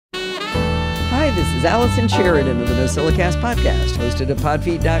this is Allison Sheridan of the No Silicast podcast, hosted at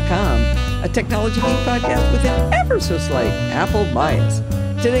podfeet.com, a technology geek podcast with an ever so slight Apple bias.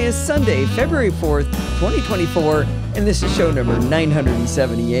 Today is Sunday, February 4th, 2024, and this is show number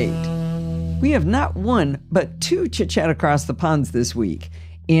 978. We have not one, but two chit-chat across the ponds this week,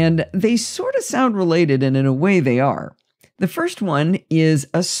 and they sort of sound related, and in a way they are. The first one is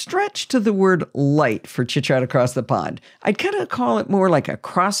a stretch to the word light for Chit Chat Across the Pond. I'd kind of call it more like a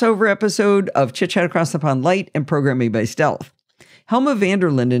crossover episode of Chit Chat Across the Pond Light and Programming by Stealth. Helma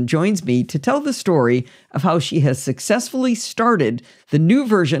Vanderlinden joins me to tell the story of how she has successfully started the new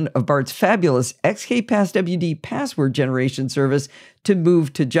version of Bart's fabulous XKPassWD password generation service to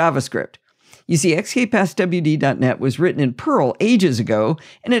move to JavaScript. You see, XKPassWD.net was written in Perl ages ago,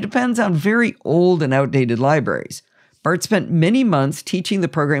 and it depends on very old and outdated libraries. Bart spent many months teaching the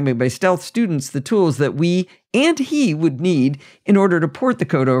Programming by Stealth students the tools that we and he would need in order to port the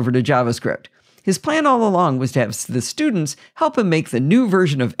code over to JavaScript. His plan all along was to have the students help him make the new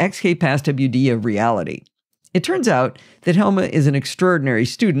version of XKPassWD a reality. It turns out that Helma is an extraordinary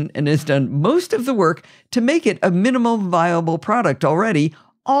student and has done most of the work to make it a minimal viable product already,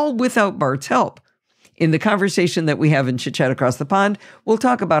 all without Bart's help. In the conversation that we have in Chit Chat Across the Pond, we'll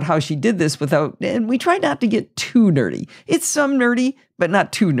talk about how she did this without, and we try not to get too nerdy. It's some nerdy, but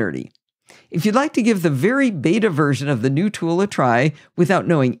not too nerdy. If you'd like to give the very beta version of the new tool a try without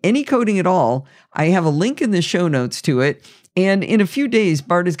knowing any coding at all, I have a link in the show notes to it. And in a few days,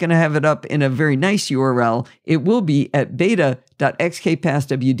 Bart is going to have it up in a very nice URL. It will be at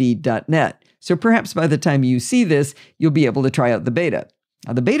beta.xkpasswd.net. So perhaps by the time you see this, you'll be able to try out the beta.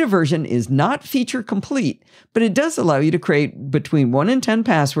 Now, the beta version is not feature complete, but it does allow you to create between 1 and 10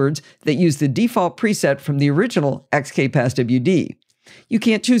 passwords that use the default preset from the original XKPassWD. You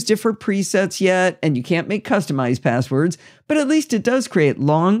can't choose different presets yet, and you can't make customized passwords, but at least it does create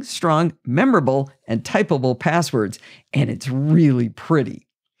long, strong, memorable, and typable passwords, and it's really pretty.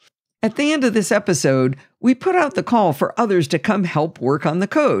 At the end of this episode, we put out the call for others to come help work on the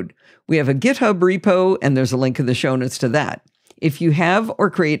code. We have a GitHub repo, and there's a link in the show notes to that. If you have or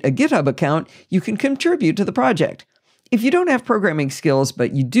create a GitHub account, you can contribute to the project. If you don't have programming skills,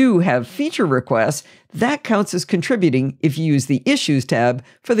 but you do have feature requests, that counts as contributing if you use the Issues tab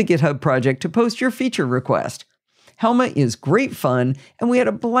for the GitHub project to post your feature request. Helma is great fun, and we had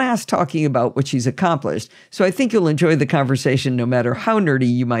a blast talking about what she's accomplished, so I think you'll enjoy the conversation no matter how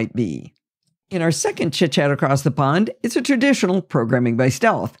nerdy you might be. In our second Chit Chat Across the Pond, it's a traditional Programming by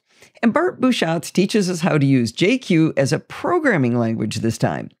Stealth. And Bart Busschots teaches us how to use JQ as a programming language this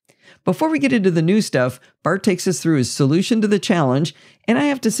time. Before we get into the new stuff, Bart takes us through his solution to the challenge, and I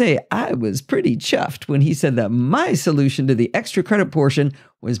have to say, I was pretty chuffed when he said that my solution to the extra credit portion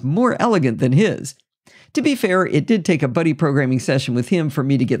was more elegant than his. To be fair, it did take a buddy programming session with him for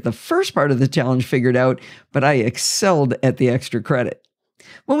me to get the first part of the challenge figured out, but I excelled at the extra credit.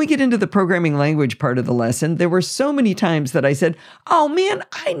 When we get into the programming language part of the lesson, there were so many times that I said, oh man,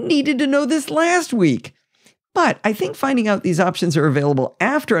 I needed to know this last week. But I think finding out these options are available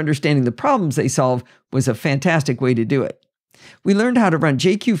after understanding the problems they solve was a fantastic way to do it. We learned how to run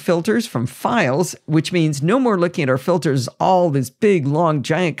JQ filters from files, which means no more looking at our filters all this big, long,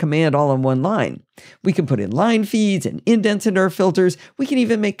 giant command all in one line. We can put in line feeds and indents into our filters. We can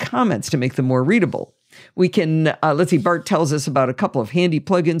even make comments to make them more readable. We can, Bart tells us about a couple of handy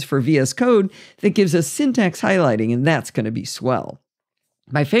plugins for VS Code that gives us syntax highlighting, and that's going to be swell.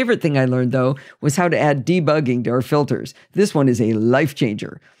 My favorite thing I learned, though, was how to add debugging to our filters. This one is a life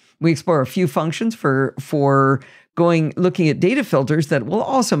changer. We explore a few functions for looking at data filters that will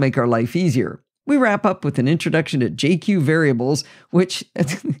also make our life easier. We wrap up with an introduction to JQ variables, which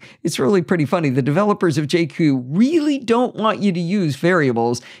it's really pretty funny. The developers of JQ really don't want you to use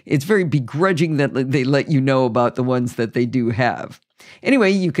variables. It's very begrudging that they let you know about the ones that they do have.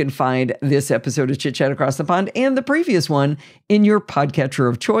 Anyway, you can find this episode of Chit Chat Across the Pond and the previous one in your podcatcher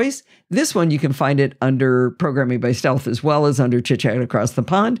of choice. This one, you can find it under Programming by Stealth as well as under Chit Chat Across the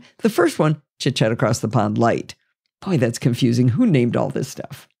Pond. The first one, Chit Chat Across the Pond Light. Boy, that's confusing. Who named all this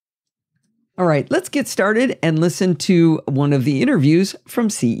stuff? All right, let's get started and listen to one of the interviews from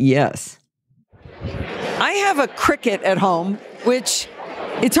CES. I have a cricket at home, which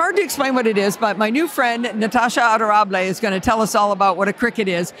it's hard to explain what it is, but my new friend, Natasha Adorable, is going to tell us all about what a cricket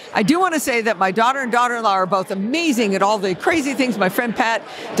is. I do want to say that my daughter and daughter-in-law are both amazing at all the crazy things. My friend Pat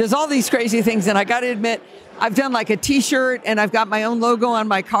does all these crazy things, and I got to admit, I've done like a t-shirt, and I've got my own logo on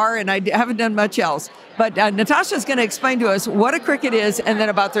my car, and I haven't done much else. But Natasha's going to explain to us what a Cricut is and then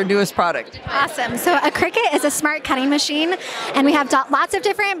about their newest product. Awesome. So a Cricut is a smart cutting machine, and we have lots of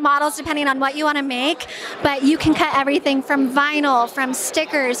different models depending on what you want to make, but you can cut everything from vinyl, from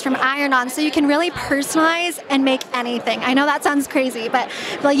stickers, from iron-on, so you can really personalize and make anything. I know that sounds crazy, but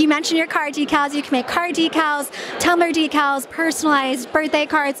like you mentioned your car decals, you can make car decals, tumbler decals, personalized birthday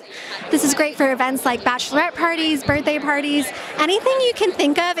cards. This is great for events like bachelorette parties, birthday parties, anything you can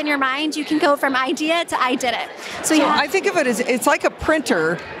think of in your mind, you can go from idea to I did it. So I think of it as it's like a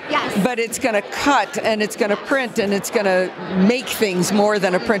printer, yes, but it's going to cut and it's going to print and it's going to make things more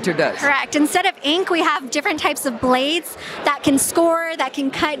than a printer does. Correct. Instead of ink, we have different types of blades that can score, that can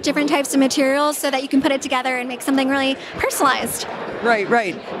cut different types of materials so that you can put it together and make something really personalized. Right,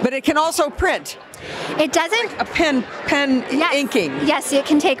 right. But it can also print. It doesn't. Like a pen yes, inking. Yes, it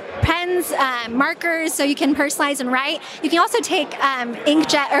can take pens, markers, so you can personalize and write. You can also take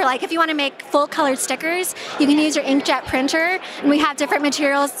inkjet, or like if you want to make full color stickers, you can use your inkjet printer, and we have different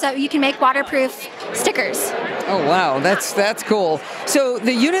materials so you can make waterproof stickers. Oh wow, that's cool. So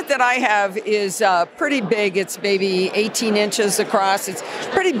the unit that I have is pretty big. It's maybe 18 inches across. It's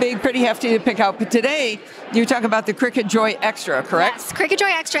pretty big, pretty hefty to pick out. But today, you're talking about the Cricut Joy Extra, correct? Yes, Cricut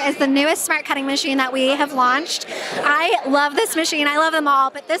Joy Extra is the newest smart cutting machine that we have launched. I love this machine. I love them all,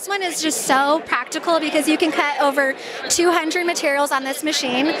 but this one is just so practical because you can cut over 200 materials on this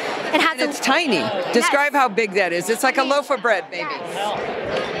machine. It's tiny. Describe how big that is. It's like a loaf of bread, maybe.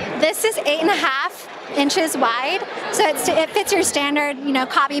 This is 8.5 inches wide, so it fits your standard,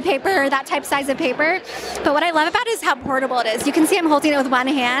 copy paper, that type size of paper. But what I love about it is how portable it is. You can see I'm holding it with one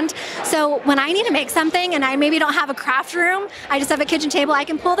hand, so when I need to make something and I maybe don't have a craft room, I just have a kitchen table, I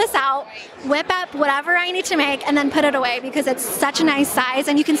can pull this out, whip up whatever I need to make, and then put it away because it's such a nice size,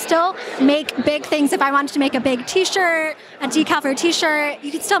 and you can still make big things. If I wanted to make a big t-shirt, a decal for a t-shirt,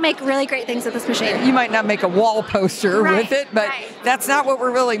 you can still make really great things with this machine. You might not make a wall poster with it, but that's not what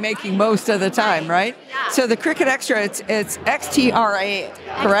we're really making most of the time, right? Yeah. So the Cricut Extra, it's XTRA,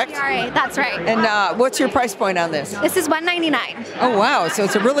 correct? XTRA, that's right. And what's your price point on this? This is $199. Oh wow, so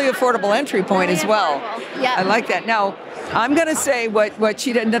it's a really affordable entry point as well. Yeah. I like that. Now, I'm going to say what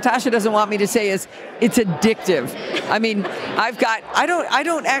Natasha doesn't want me to say is it's addictive. I mean, I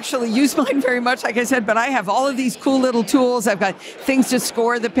don't actually use mine very much, like I said, but I have all of these cool little tools. I've got things to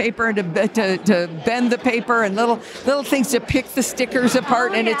score the paper and to bend the paper and little things to pick the stickers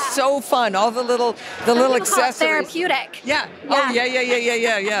apart, and it's so fun. All the little accessories. Therapeutic. Yeah. Oh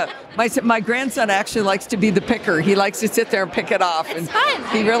yeah. My grandson actually likes to be the picker. He likes to sit there and pick it off. It's fun.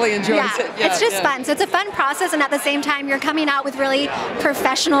 He really enjoys it. Yeah, it's just fun. So it's a fun process, and at the same time, you're coming out with really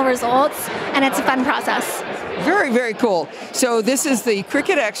professional results, and it's a fun process. Very, very cool. So this is the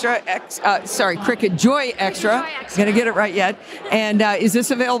Cricut Cricut Joy Extra. I'm going to get it right yet. And is this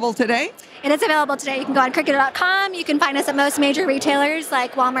available today? It is available today. You can go on Cricut.com. You can find us at most major retailers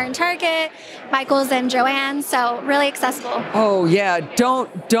like Walmart and Target, Michael's and Joann's. So really accessible. Oh yeah, don't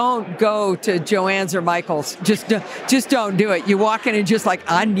go to Joann's or Michael's. Just don't do it. You walk in and just like,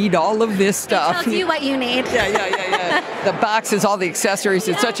 I need all of this stuff. It tells you what you need. Yeah. The boxes, all the accessories.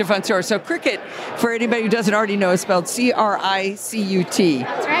 It's such a fun store. So Cricut, for anybody who doesn't already know, is spelled CRICUT.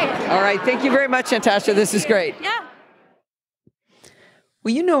 That's right. All right. Thank you very much, Natasha. This is great. Yeah.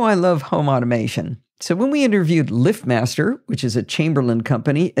 Well, you know I love home automation. So when we interviewed LiftMaster, which is a Chamberlain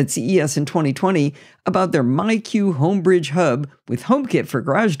company, at CES in 2020 about their MyQ Homebridge Hub with HomeKit for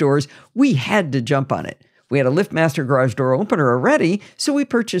garage doors, we had to jump on it. We had a LiftMaster garage door opener already, so we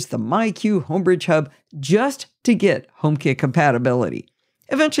purchased the MyQ Homebridge Hub just to get HomeKit compatibility.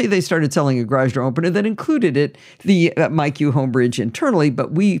 Eventually, they started selling a garage door opener that included the MyQ Homebridge internally,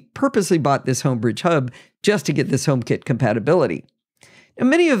 but we purposely bought this Homebridge Hub just to get this HomeKit compatibility. Now,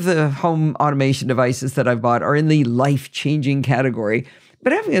 many of the home automation devices that I've bought are in the life-changing category,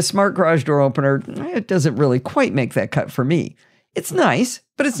 but having a smart garage door opener, it doesn't really quite make that cut for me. It's nice,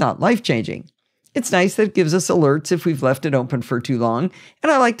 but it's not life-changing. It's nice that it gives us alerts if we've left it open for too long,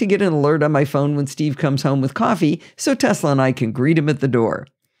 and I like to get an alert on my phone when Steve comes home with coffee so Tesla and I can greet him at the door.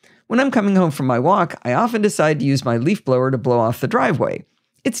 When I'm coming home from my walk, I often decide to use my leaf blower to blow off the driveway.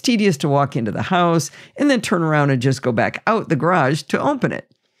 It's tedious to walk into the house and then turn around and just go back out the garage to open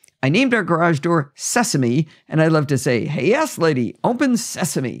it. I named our garage door Sesame, and I love to say, "Hey, yes, lady, open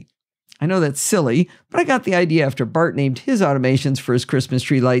Sesame." I know that's silly, but I got the idea after Bart named his automations for his Christmas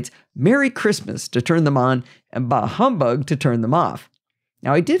tree lights Merry Christmas to turn them on and Bah Humbug to turn them off.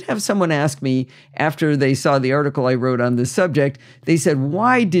 Now, I did have someone ask me after they saw the article I wrote on this subject, they said,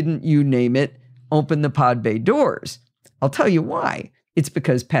 "Why didn't you name it Open the Pod Bay Doors?" I'll tell you why. It's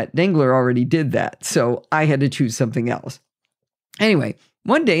because Pat Dengler already did that, so I had to choose something else. Anyway,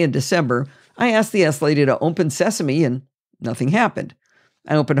 one day in December, I asked the S Lady to open Sesame and nothing happened.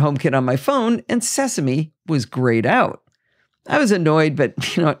 I opened HomeKit on my phone and Sesame was grayed out. I was annoyed, but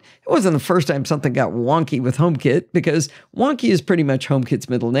it wasn't the first time something got wonky with HomeKit because wonky is pretty much HomeKit's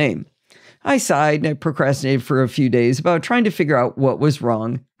middle name. I sighed and I procrastinated for a few days about trying to figure out what was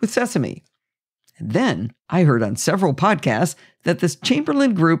wrong with Sesame. And then I heard on several podcasts that this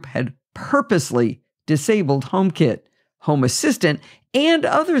Chamberlain group had purposely disabled HomeKit, Home Assistant, and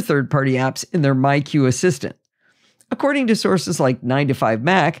other third-party apps in their MyQ Assistant. According to sources like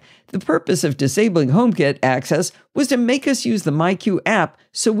 9to5Mac, the purpose of disabling HomeKit access was to make us use the MyQ app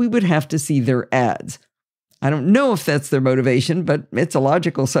so we would have to see their ads. I don't know if that's their motivation, but it's a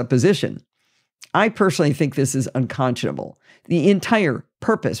logical supposition. I personally think this is unconscionable. The entire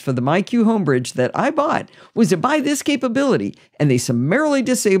purpose for the MyQ Homebridge that I bought was to buy this capability, and they summarily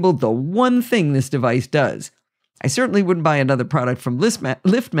disabled the one thing this device does. I certainly wouldn't buy another product from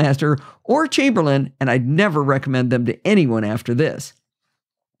LiftMaster or Chamberlain, and I'd never recommend them to anyone after this.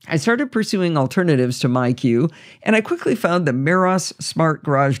 I started pursuing alternatives to MyQ, and I quickly found the Meros Smart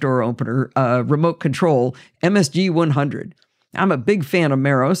Garage Door Opener Remote Control MSG100. I'm a big fan of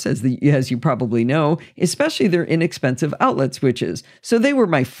Meros, as you probably know, especially their inexpensive outlet switches, so they were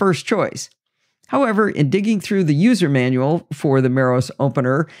my first choice. However, in digging through the user manual for the Meros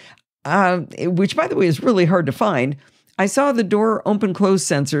opener, which, by the way, is really hard to find, I saw the door open-close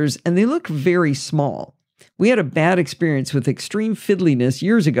sensors, and they look very small. We had a bad experience with extreme fiddliness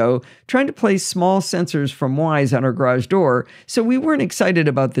years ago trying to place small sensors from Wise on our garage door, so we weren't excited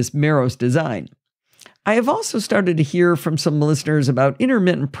about this Meros design. I have also started to hear from some listeners about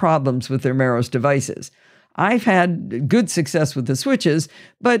intermittent problems with their Meros devices. I've had good success with the switches,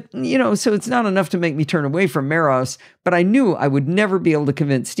 but, so it's not enough to make me turn away from Meros, but I knew I would never be able to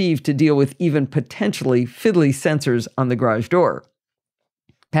convince Steve to deal with even potentially fiddly sensors on the garage door.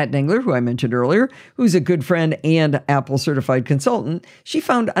 Pat Dengler, who I mentioned earlier, who's a good friend and Apple certified consultant, she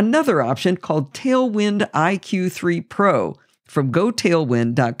found another option called Tailwind IQ3 Pro from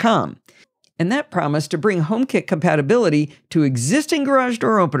GoTailwind.com. And that promised to bring HomeKit compatibility to existing garage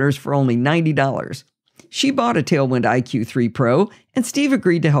door openers for only $90. She bought a Tailwind IQ3 Pro, and Steve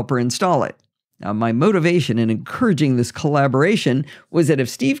agreed to help her install it. Now, my motivation in encouraging this collaboration was that if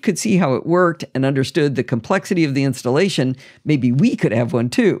Steve could see how it worked and understood the complexity of the installation, maybe we could have one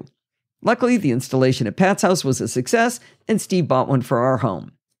too. Luckily, the installation at Pat's house was a success, and Steve bought one for our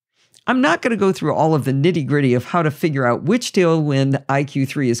home. I'm not going to go through all of the nitty-gritty of how to figure out which Tailwind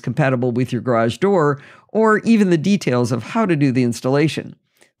IQ3 is compatible with your garage door, or even the details of how to do the installation.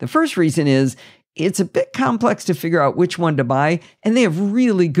 The first reason is it's a bit complex to figure out which one to buy, and they have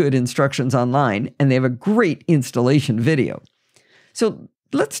really good instructions online, and they have a great installation video. So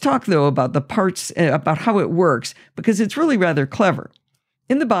let's talk, though, about the parts, about how it works, because it's really rather clever.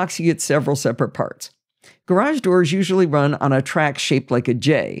 In the box, you get several separate parts. Garage doors usually run on a track shaped like a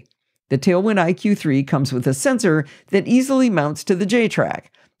J. The Tailwind IQ3 comes with a sensor that easily mounts to the J-track.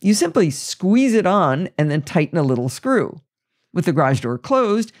 You simply squeeze it on and then tighten a little screw. With the garage door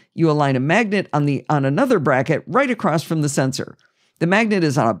closed, you align a magnet on another bracket right across from the sensor. The magnet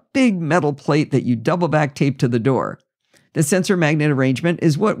is on a big metal plate that you double back tape to the door. The sensor magnet arrangement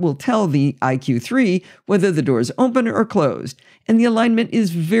is what will tell the IQ3 whether the door is open or closed, and the alignment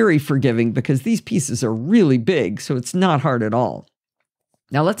is very forgiving because these pieces are really big, so it's not hard at all.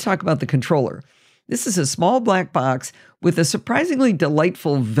 Now let's talk about the controller. This is a small black box with a surprisingly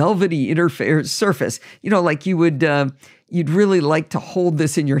delightful velvety interface surface. Like you'd really like to hold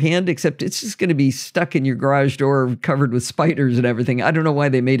this in your hand, except it's just going to be stuck in your garage door covered with spiders and everything. I don't know why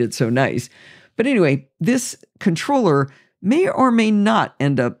they made it so nice. But anyway, this controller may or may not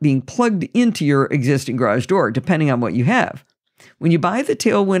end up being plugged into your existing garage door, depending on what you have. When you buy the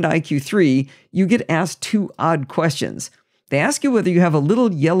Tailwind IQ3, you get asked two odd questions. They ask you whether you have a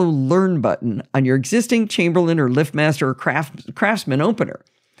little yellow Learn button on your existing Chamberlain or LiftMaster or Craftsman opener.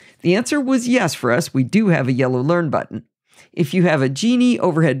 The answer was yes for us. We do have a yellow Learn button. If you have a Genie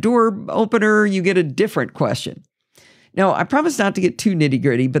overhead door opener, you get a different question. Now, I promise not to get too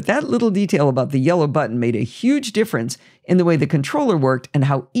nitty-gritty, but that little detail about the yellow button made a huge difference in the way the controller worked and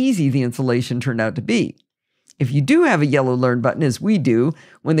how easy the installation turned out to be. If you do have a yellow Learn button, as we do,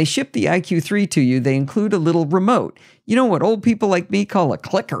 when they ship the IQ3 to you, they include a little remote. You know what old people like me call a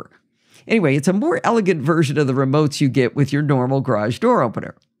clicker. Anyway, it's a more elegant version of the remotes you get with your normal garage door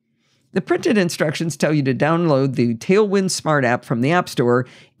opener. The printed instructions tell you to download the Tailwind Smart app from the App Store,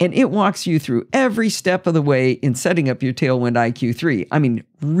 and it walks you through every step of the way in setting up your Tailwind IQ3. I mean,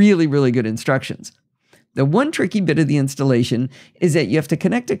 really, really good instructions. The one tricky bit of the installation is that you have to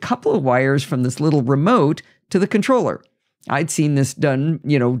connect a couple of wires from this little remote to the controller. I'd seen this done,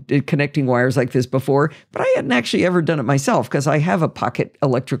 connecting wires like this before, but I hadn't actually ever done it myself because I have a pocket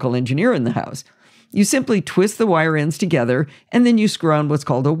electrical engineer in the house. You simply twist the wire ends together and then you screw on what's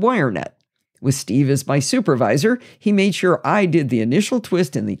called a wire net. With Steve as my supervisor, he made sure I did the initial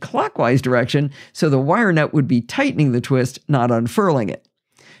twist in the clockwise direction so the wire net would be tightening the twist, not unfurling it.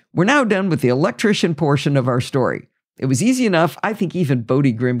 We're now done with the electrician portion of our story. It was easy enough, I think even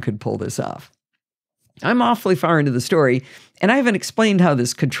Bodie Grimm could pull this off. I'm awfully far into the story, and I haven't explained how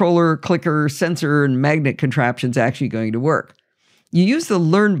this controller, clicker, sensor, and magnet contraption is actually going to work. You use the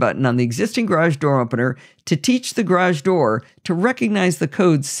Learn button on the existing garage door opener to teach the garage door to recognize the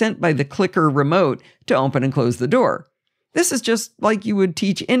codes sent by the clicker remote to open and close the door. This is just like you would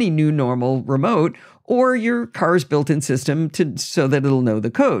teach any new normal remote or your car's built-in system so that it'll know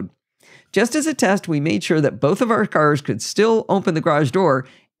the code. Just as a test, we made sure that both of our cars could still open the garage door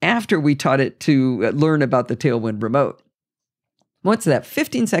after we taught it to learn about the Tailwind remote. Once that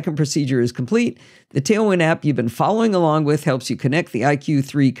 15-second procedure is complete, the Tailwind app you've been following along with helps you connect the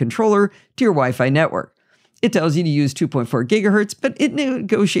IQ3 controller to your Wi-Fi network. It tells you to use 2.4 gigahertz, but it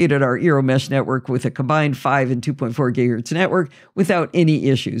negotiated our Eero Mesh network with a combined 5 and 2.4 gigahertz network without any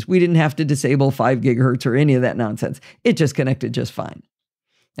issues. We didn't have to disable 5 gigahertz or any of that nonsense. It just connected just fine.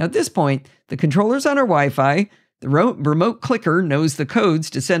 Now at this point, the controller's on our Wi-Fi, the remote clicker knows the codes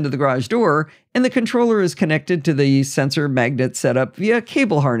to send to the garage door, and the controller is connected to the sensor magnet setup via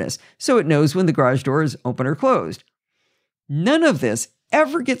cable harness, so it knows when the garage door is open or closed. None of this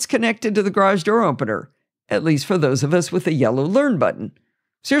ever gets connected to the garage door opener, at least for those of us with a yellow Learn button.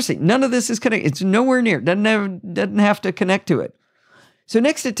 Seriously, none of this is connected. It's nowhere near. Doesn't have to connect to it. So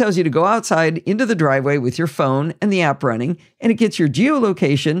next it tells you to go outside into the driveway with your phone and the app running, and it gets your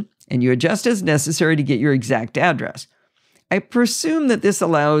geolocation, and you adjust as necessary to get your exact address. I presume that this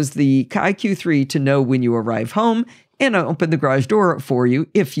allows the IQ3 to know when you arrive home and open the garage door for you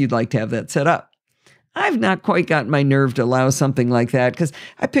if you'd like to have that set up. I've not quite gotten my nerve to allow something like that because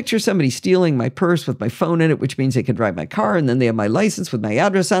I picture somebody stealing my purse with my phone in it, which means they can drive my car, and then they have my license with my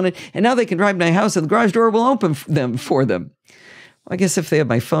address on it, and now they can drive my house and the garage door will open for them. Well, I guess if they have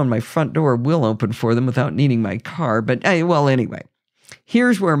my phone, my front door will open for them without needing my car, but anyway.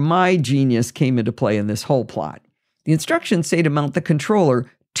 Here's where my genius came into play in this whole plot. The instructions say to mount the controller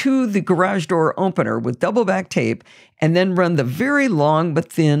to the garage door opener with double back tape and then run the very long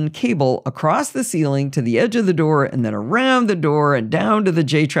but thin cable across the ceiling to the edge of the door and then around the door and down to the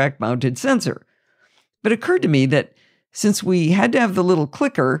J-track mounted sensor. But it occurred to me that since we had to have the little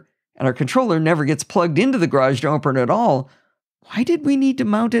clicker and our controller never gets plugged into the garage door opener at all, why did we need to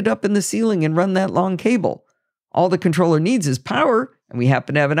mount it up in the ceiling and run that long cable? All the controller needs is power, and we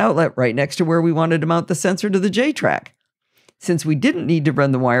happen to have an outlet right next to where we wanted to mount the sensor to the J-track. Since we didn't need to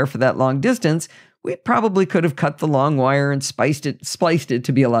run the wire for that long distance, we probably could have cut the long wire and spliced it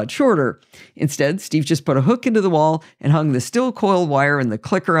to be a lot shorter. Instead, Steve just put a hook into the wall and hung the steel coil wire and the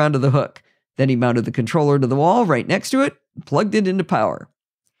clicker onto the hook. Then he mounted the controller to the wall right next to it and plugged it into power.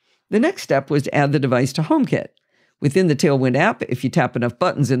 The next step was to add the device to HomeKit. Within the Tailwind app, if you tap enough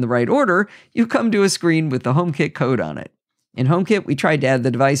buttons in the right order, you come to a screen with the HomeKit code on it. In HomeKit, we tried to add the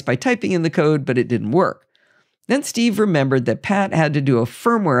device by typing in the code, but it didn't work. Then Steve remembered that Pat had to do a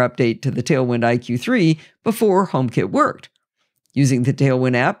firmware update to the Tailwind IQ3 before HomeKit worked. Using the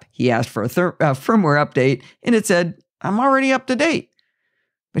Tailwind app, he asked for a firmware update, and it said, "I'm already up to date."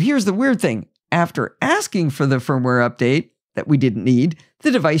 But here's the weird thing. After asking for the firmware update that we didn't need,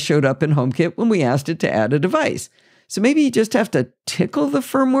 the device showed up in HomeKit when we asked it to add a device. So maybe you just have to tickle the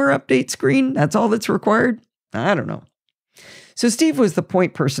firmware update screen? That's all that's required? I don't know. So Steve was the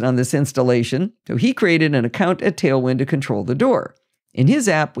point person on this installation, so he created an account at Tailwind to control the door. In his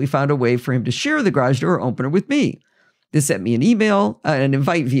app, we found a way for him to share the garage door opener with me. This sent me an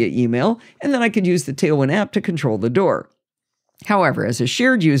invite via email, and then I could use the Tailwind app to control the door. However, as a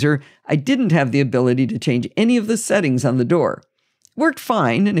shared user, I didn't have the ability to change any of the settings on the door. Worked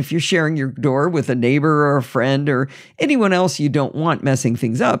fine, and if you're sharing your door with a neighbor or a friend or anyone else you don't want messing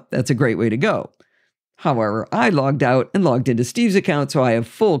things up, that's a great way to go. However, I logged out and logged into Steve's account, so I have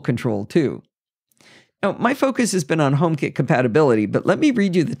full control too. Now, my focus has been on HomeKit compatibility, but let me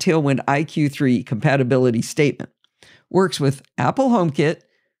read you the Tailwind IQ3 compatibility statement. Works with Apple HomeKit,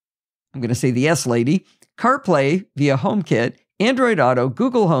 I'm going to say the S lady, CarPlay via HomeKit, Android Auto,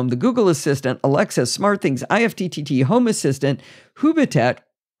 Google Home, the Google Assistant, Alexa, SmartThings, IFTTT, Home Assistant, Hubitat,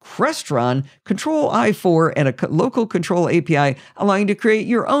 Crestron, Control i4, and a local control API allowing you to create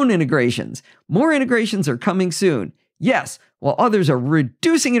your own integrations. More integrations are coming soon. Yes, While others are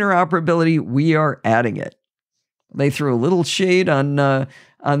reducing interoperability, we are adding it. They threw a little shade on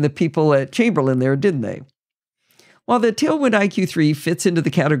the people at Chamberlain there, didn't they? While the Tailwind IQ3 fits into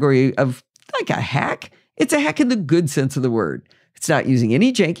the category of like a hack, it's a hack in the good sense of the word. It's not using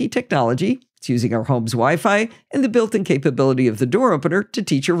any janky technology. It's using our home's Wi-Fi and the built-in capability of the door opener to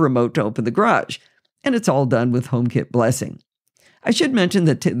teach your remote to open the garage. And it's all done with HomeKit blessing. I should mention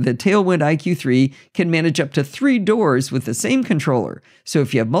that the Tailwind IQ3 can manage up to 3 doors with the same controller. So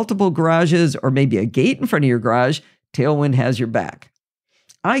if you have multiple garages or maybe a gate in front of your garage, Tailwind has your back.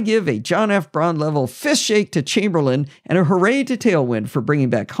 I give a John F. Braun level fist shake to Chamberlain and a hooray to Tailwind for bringing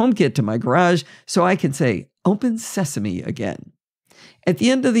back HomeKit to my garage so I can say, open sesame again. At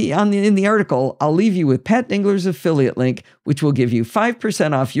the end of in the article, I'll leave you with Pat Dingler's affiliate link, which will give you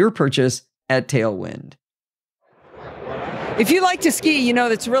 5% off your purchase at Tailwind. If you like to ski, you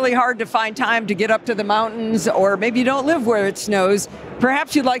know it's really hard to find time to get up to the mountains, or maybe you don't live where it snows.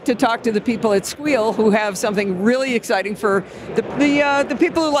 Perhaps you'd like to talk to the people at Squeal who have something really exciting for the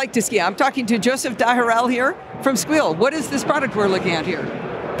people who like to ski. I'm talking to Joseph Daharel here from Squeal. What is this product we're looking at here?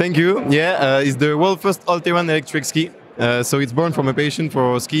 Thank you. Yeah, it's the world's first all-terrain electric ski. So it's born from a passion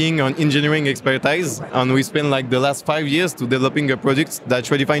for skiing and engineering expertise, and we spent like the last 5 years to developing a product that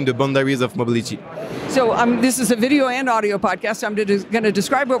redefine the boundaries of mobility. So this is a video and audio podcast. I'm going to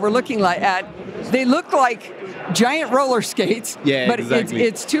describe what we're looking at. They look like giant roller skates, but exactly.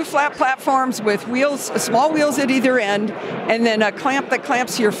 it's 2 flat platforms with wheels, small wheels at either end, and then a clamp that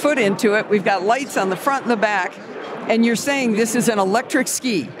clamps your foot into it. We've got lights on the front and the back. And you're saying this is an electric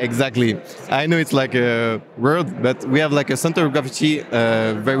ski. Exactly. I know it's like a word, but we have like a center of gravity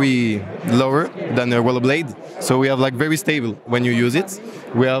very lower than a rollerblade. So we have like very stable when you use it.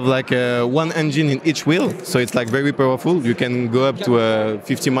 We have like 1 engine in each wheel. So it's like very powerful. You can go up to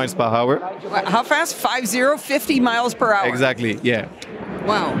 50 miles per hour. How fast? 50 miles per hour. Exactly, yeah.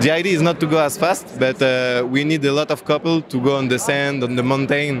 Wow. The idea is not to go as fast, but we need a lot of couple to go on the sand, on the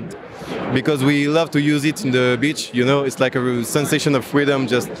mountain, because we love to use it in the beach. You know, it's like a sensation of freedom,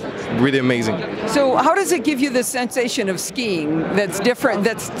 just really amazing. So how does it give you the sensation of skiing that's different,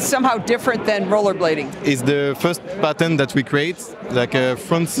 that's somehow different than rollerblading? It's the first pattern that we create, like a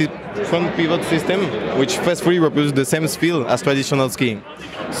front pivot system, which faithfully reproduces the same feel as traditional skiing.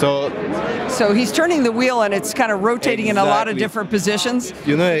 So he's turning the wheel and it's kind of rotating in a lot of different positions.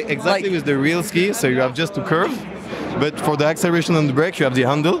 You know, exactly like, with the real ski, so you have just to curve, but for the acceleration on the brake, you have the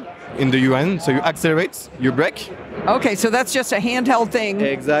handle in the UN, so you accelerate, you brake. Okay, so that's just a handheld thing.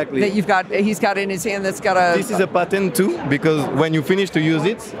 Exactly. That he's got in his hand that's got a... This is a pattern too, because when you finish to use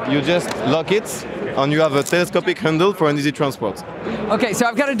it, you just lock it, and you have a telescopic handle for an easy transport. Okay, so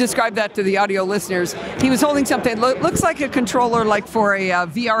I've got to describe that to the audio listeners. He was holding something, looks like a controller like for a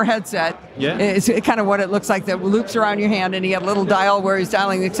VR headset. Yeah. It's kind of what it looks like, that loops around your hand, and he had a little dial where he's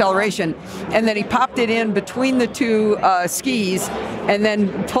dialing the acceleration. And then he popped it in between the 2 skis, and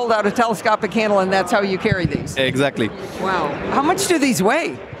then pulled out a telescopic handle, and that's how you carry these. Exactly. Wow. How much do these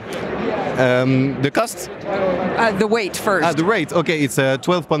weigh? The cost? The weight first. The weight, okay, it's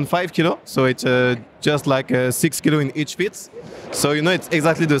 12.5 kilo, so it's just like 6 kilo in each feet. So you know it's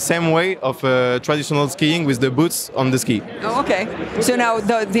exactly the same way of traditional skiing with the boots on the ski. Oh, okay. So now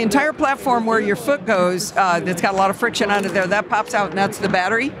the entire platform where your foot goes, that's got a lot of friction on it there, that pops out and that's the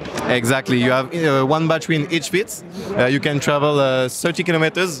battery? Exactly. You have 1 battery in each feet. You can travel 30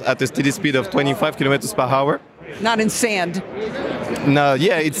 kilometers at a steady speed of 25 kilometers per hour. Not in sand. No,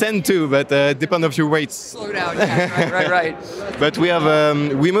 yeah, it's sand too, but depend of your weight. Slow down, yeah, right. But we have a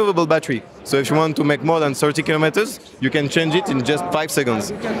removable battery. So if you want to make more than 30 kilometers, you can change it in just 5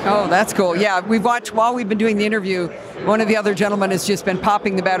 seconds. Oh, that's cool. Yeah, we've watched, while we've been doing the interview, one of the other gentlemen has just been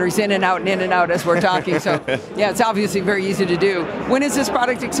popping the batteries in and out as we're talking. So yeah, it's obviously very easy to do. When is this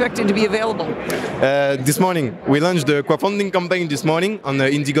product expected to be available? This morning. We launched the crowdfunding campaign this morning on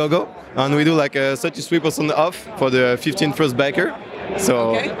Indiegogo, and we do like a 33% off for the 15 first backer.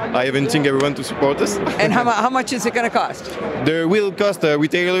 So okay. I inviting everyone to support us. And how much is it going to cost? The real cost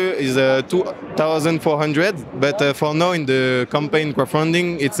retailer is 2,400, but for now in the campaign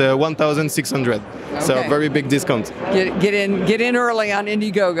crowdfunding it's 1,600. Okay. So very big discount. Get in early on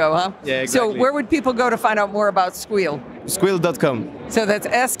Indiegogo, huh? Yeah, exactly. So where would people go to find out more about Squeal? Squeal.com. So that's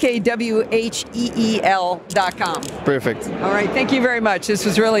SKWHEEL.com. Perfect. All right, thank you very much. This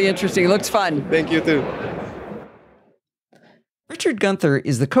was really interesting. It looks fun. Thank you too. Richard Gunther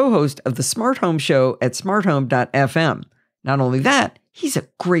is the co-host of the Smart Home Show at smarthome.fm. Not only that, he's a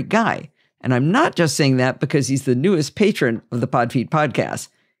great guy. And I'm not just saying that because he's the newest patron of the Podfeet podcast.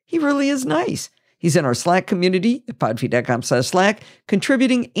 He really is nice. He's in our Slack community at podfeet.com/Slack,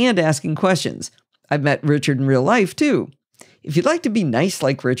 contributing and asking questions. I've met Richard in real life, too. If you'd like to be nice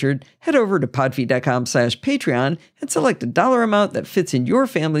like Richard, head over to podfeet.com/Patreon and select a dollar amount that fits in your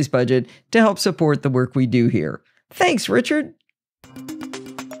family's budget to help support the work we do here. Thanks, Richard.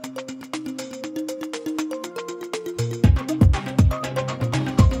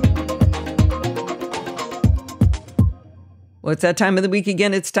 Well, it's that time of the week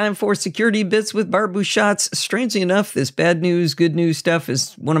again. It's time for Security Bits with Barbu Shots. Strangely enough, this bad news, good news stuff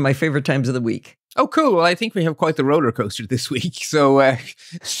is one of my favorite times of the week. Oh, cool. Well, I think we have quite the roller coaster this week. So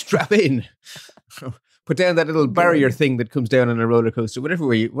strap in. Put down that little barrier thing that comes down on a roller coaster, whatever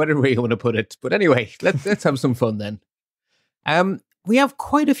way you want to put it. But anyway, let's have some fun then. We have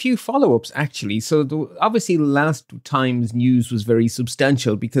quite a few follow-ups, actually. So obviously last time's news was very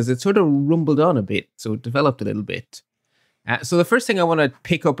substantial because it sort of rumbled on a bit. So it developed a little bit. So the first thing I want to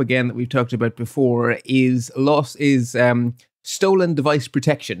pick up again that we've talked about before is stolen device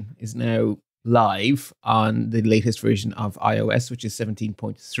protection is now live on the latest version of iOS, which is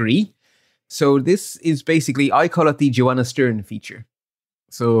 17.3. So this is basically, I call it the Joanna Stern feature.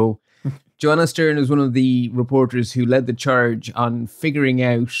 So Joanna Stern is one of the reporters who led the charge on figuring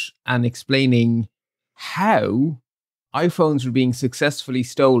out and explaining how iPhones were being successfully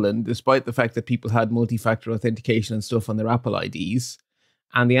stolen, despite the fact that people had multi-factor authentication and stuff on their Apple IDs.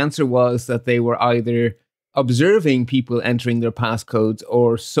 And the answer was that they were either observing people entering their passcodes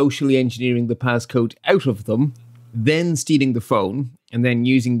or socially engineering the passcode out of them, then stealing the phone, and then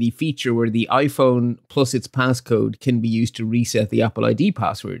using the feature where the iPhone plus its passcode can be used to reset the Apple ID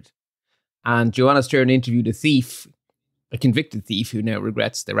password. And Joanna Stern interviewed a thief, a convicted thief who now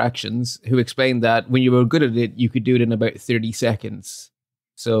regrets their actions, who explained that when you were good at it, you could do it in about 30 seconds.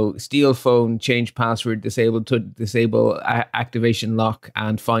 So steal phone, change password, disable activation lock,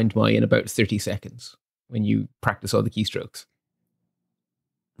 and Find My in about 30 seconds when you practice all the keystrokes.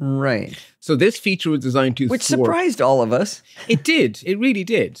 Right. So this feature was designed to Which surprised all of us. It did. It really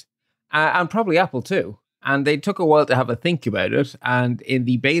did. And probably Apple too. And they took a while to have a think about it. And in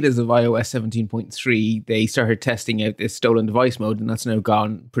the betas of iOS 17.3, they started testing out this stolen device mode, and that's now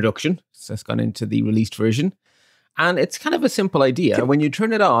gone production. So that's gone into the released version. And it's kind of a simple idea. When you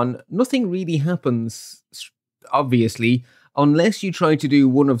turn it on, nothing really happens, obviously, unless you try to do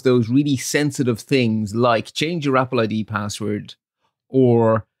one of those really sensitive things like change your Apple ID password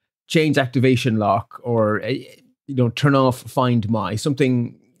or change activation lock or turn off Find My,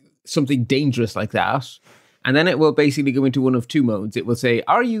 something dangerous like that. And then it will basically go into one of two modes. It will say,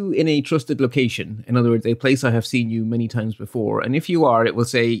 are you in a trusted location? In other words, a place I have seen you many times before. And if you are, it will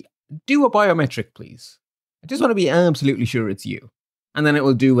say, do a biometric, please. I just want to be absolutely sure it's you. And then it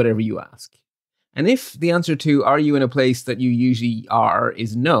will do whatever you ask. And if the answer to, are you in a place that you usually are,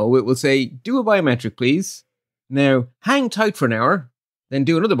 is no, it will say, do a biometric, please. Now, hang tight for an hour, then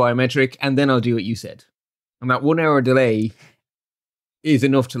do another biometric, and then I'll do what you said. And that 1 hour delay is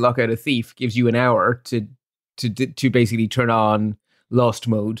enough to lock out a thief, gives you an hour to basically turn on lost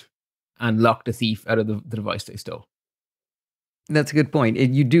mode and lock the thief out of the device they stole. That's a good point.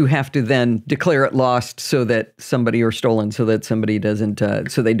 You do have to then declare it lost so that somebody, or stolen, so that somebody doesn't,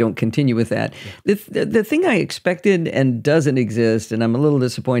 so they don't continue with that. Yeah. The thing I expected and doesn't exist, and I'm a little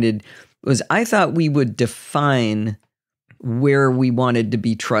disappointed, was I thought we would define where we wanted to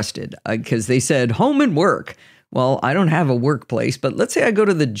be trusted, because they said home and work. Well, I don't have a workplace, but let's say I go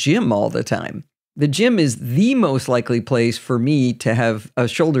to the gym all the time. The gym is the most likely place for me to have a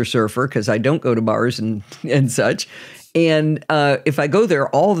shoulder surfer because I don't go to bars and such. And if I go there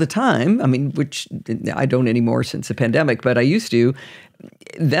all the time, I mean, which I don't anymore since the pandemic, but I used to,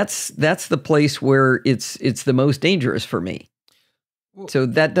 that's the place where it's the most dangerous for me. So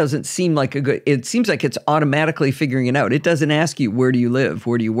that doesn't seem like it seems like it's automatically figuring it out. It doesn't ask you, where do you live?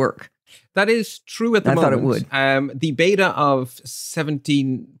 Where do you work? That is true at the moment. I thought it would. The beta of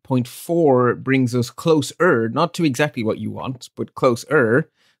 17.4 brings us closer, not to exactly what you want, but closer.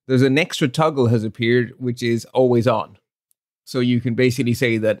 There's an extra toggle has appeared, which is always on. So you can basically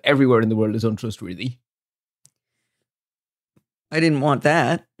say that everywhere in the world is untrustworthy. I didn't want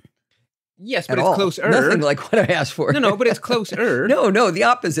that. Yes, but it's closer. Nothing like what I asked for. No, but it's closer. No, the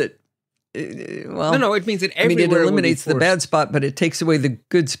opposite. Well, no, it means that everywhere. It eliminates the bad spot, but it takes away the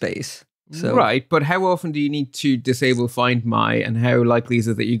good space. So. Right, but how often do you need to disable Find My, and how likely is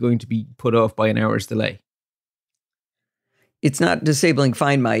it that you're going to be put off by an hour's delay? It's not disabling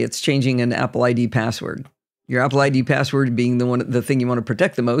Find My, it's changing an Apple ID password. Your Apple ID password being the thing you want to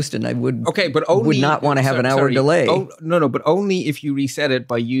protect the most, and I would not want to have an hour delay. No, but only if you reset it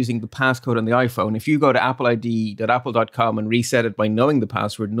by using the passcode on the iPhone. If you go to appleid.apple.com and reset it by knowing the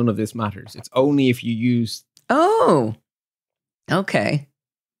password, none of this matters. It's only if you use... Oh, okay.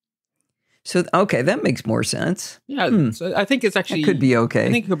 So, okay, that makes more sense. Yeah, so I think it's actually... It could be okay.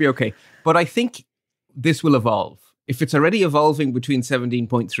 I think it could be okay. But I think this will evolve. If it's already evolving between 17.3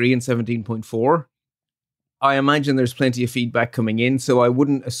 and 17.4, I imagine there's plenty of feedback coming in, so I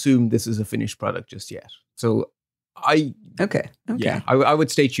wouldn't assume this is a finished product just yet. So Okay. Yeah, I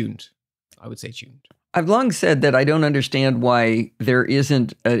would stay tuned. I've long said that I don't understand why there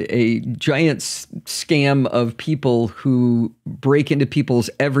isn't a giant scam of people who break into people's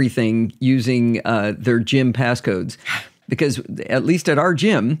everything using their gym passcodes. Because at least at our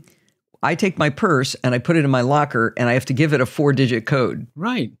gym, I take my purse and I put it in my locker and I have to give it a 4-digit code.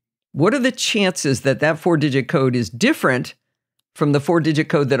 Right. What are the chances that that 4-digit code is different from the 4-digit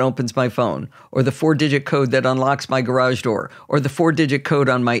code that opens my phone, or the 4-digit code that unlocks my garage door, or the 4-digit code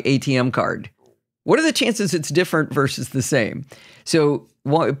on my ATM card? What are the chances it's different versus the same? So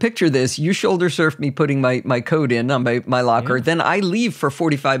picture this. You shoulder surf me putting my code in on my locker. Yeah. Then I leave for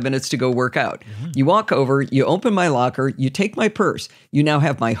 45 minutes to go work out. You walk over, you open my locker, you take my purse. You now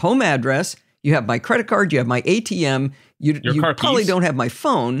have my home address. You have my credit card. You have my ATM. You probably don't have my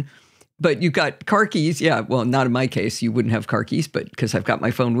phone, but you've got car keys. Yeah, well, not in my case. You wouldn't have car keys, but because I've got my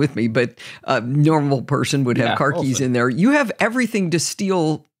phone with me. But a normal person would have car keys in there. You have everything to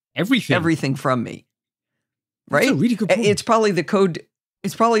steal everything from me, right? That's a really good point. It's probably the code.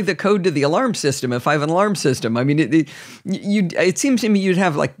 It's probably the code to the alarm system. If I have an alarm system, I mean, it seems to me you'd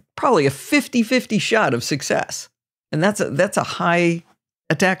have like probably a 50-50 shot of success, and that's a high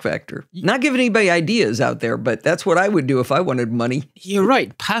attack vector. Not giving anybody ideas out there, but that's what I would do if I wanted money. You're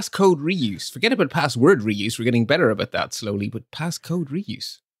right. Passcode reuse. Forget about password reuse. We're getting better about that slowly, but passcode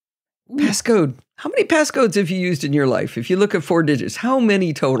reuse. Passcode. How many passcodes have you used in your life? If you look at 4 digits, how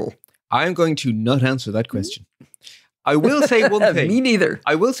many total? I'm going to not answer that question. I will say one thing. Me neither.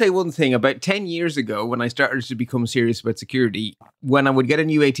 I will say one thing. About 10 years ago, when I started to become serious about security, when I would get a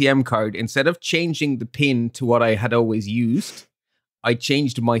new ATM card, instead of changing the PIN to what I had always used, I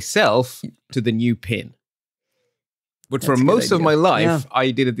changed myself to the new PIN. But for most of my life,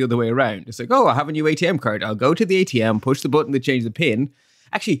 I did it the other way around. It's like, oh, I have a new ATM card. I'll go to the ATM, push the button to change the PIN.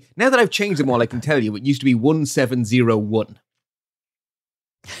 Actually, now that I've changed them all, I can tell you it used to be 1701.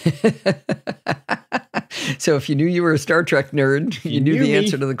 So if you knew you were a Star Trek nerd, you knew the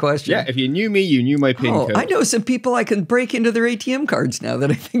answer to the question. Yeah, if you knew me, you knew my PIN code. I know some people I can break into their ATM cards now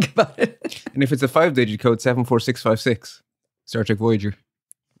that I think about it. And if it's a 5-digit code, 74656. Star Trek Voyager.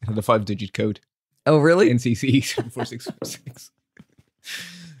 It had a 5-digit code. Oh, really? NCC 74656.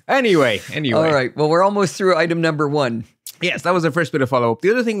 Anyway. All right. Well, we're almost through item number 1. Yes, that was the first bit of follow-up. The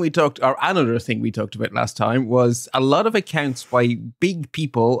other thing another thing we talked about last time was a lot of accounts by big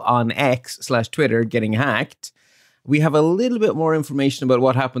people on X/Twitter getting hacked. We have a little bit more information about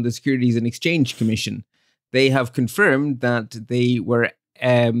what happened to the Securities and Exchange Commission. They have confirmed that they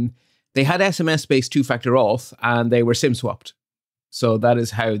had SMS-based 2-factor auth and they were SIM swapped. So that is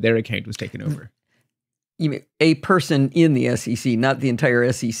how their account was taken over. You mean a person in the SEC, not the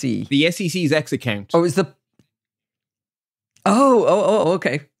entire SEC? The SEC's X account. Oh, is the... Oh,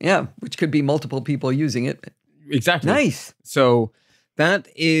 okay. Yeah, which could be multiple people using it. Exactly. Nice. So that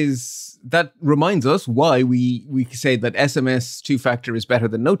reminds us why we say that SMS 2-factor is better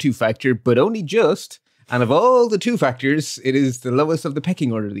than no 2-factor, but only just. And of all the 2-factors, it is the lowest of the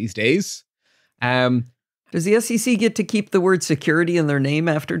pecking order these days. Does the SEC get to keep the word security in their name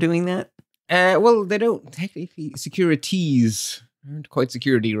after doing that? Well, they don't technically. Securities aren't quite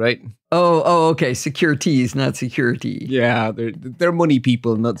security, right? Oh, okay. Securities, not security. Yeah, they're money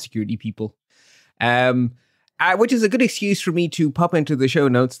people, not security people. Which is a good excuse for me to pop into the show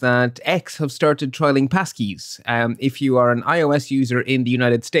notes that X have started trialing passkeys. If you are an iOS user in the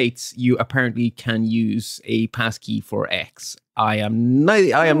United States, you apparently can use a passkey for X. I am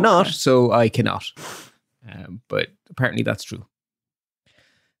not, so I cannot. But apparently that's true.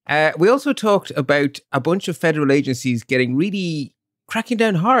 We also talked about a bunch of federal agencies cracking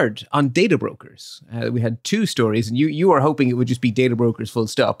down hard on data brokers. We had 2 stories, and you were hoping it would just be data brokers full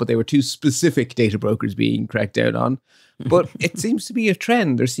stop, but they were 2 specific data brokers being cracked down on. But it seems to be a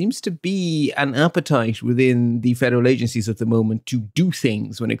trend. There seems to be an appetite within the federal agencies at the moment to do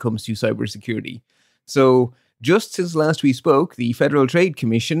things when it comes to cybersecurity. So just since last we spoke, the Federal Trade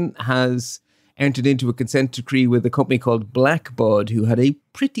Commission has entered into a consent decree with a company called Blackbaud, who had a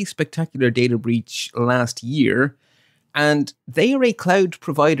pretty spectacular data breach last year. And they are a cloud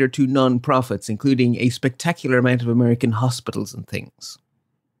provider to non-profits, including a spectacular amount of American hospitals and things.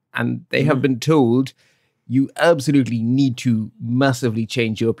 And they have been told, you absolutely need to massively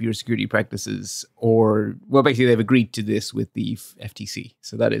change up your security practices, or, well, basically they've agreed to this with the FTC.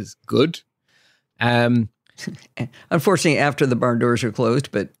 So that is good. Unfortunately, after the barn doors are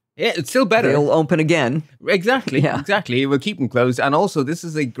closed, but Yeah, it's still better. They'll open again. Exactly. Yeah. Exactly. We'll keep them closed. And also, this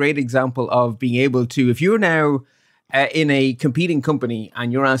is a great example of being able to, if you're now in a competing company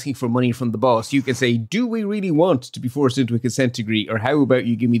and you're asking for money from the boss, you can say, do we really want to be forced into a consent decree? Or how about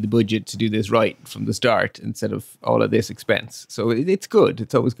you give me the budget to do this right from the start instead of all of this expense? So it's good.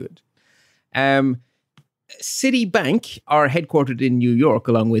 It's always good. Citibank are headquartered in New York,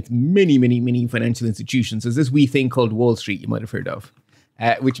 along with many, many, many financial institutions. There's this wee thing called Wall Street you might have heard of,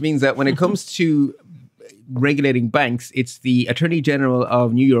 which means that when it comes to regulating banks, it's the Attorney General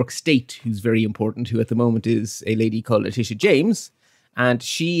of New York State who's very important, who at the moment is a lady called Letitia James. And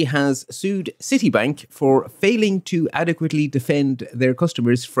she has sued Citibank for failing to adequately defend their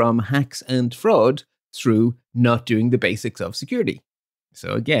customers from hacks and fraud through not doing the basics of security.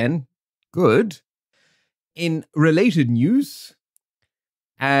 So again, good. In related news,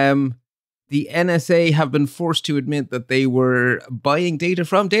 the NSA have been forced to admit that they were buying data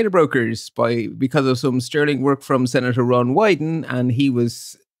from data brokers because of some sterling work from Senator Ron Wyden, and he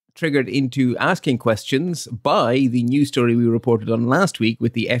was triggered into asking questions by the news story we reported on last week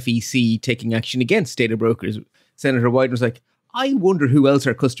with the FEC taking action against data brokers. Senator Wyden was like, I wonder who else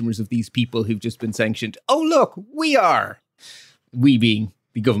are customers of these people who've just been sanctioned. Oh, look, we are. We being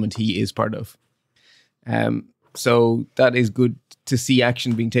the government he is part of. So that is good to see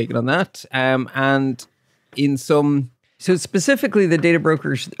action being taken on that. And in some... So specifically the data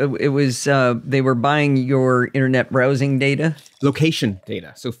brokers, it was, they were buying your internet browsing data? Location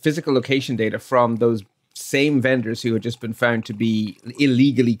data. So physical location data from those same vendors who had just been found to be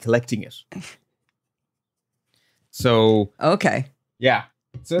illegally collecting it. So... Okay. Yeah.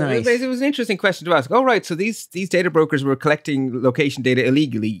 So nice. It was an interesting question to ask. Oh, right. So these data brokers were collecting location data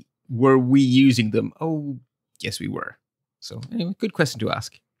illegally. Were we using them? Oh, yes, we were. So anyway, good question to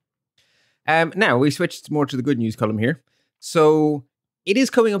ask. Now we switched more to the good news column here. So it is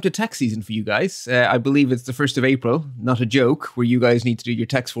coming up to tax season for you guys. I believe it's the 1st of April, not a joke, where you guys need to do your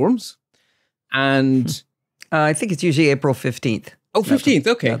tax forms. And I think it's usually April 15th. Oh, 15th.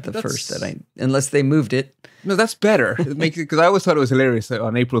 Okay. Not the first unless they moved it. No, that's better. It makes it, because I always thought it was hilarious that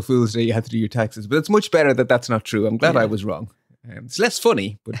on April Fool's Day you had to do your taxes, but it's much better that that's not true. I'm glad I was wrong. It's less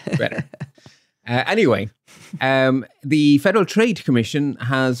funny, but better. Anyway, the Federal Trade Commission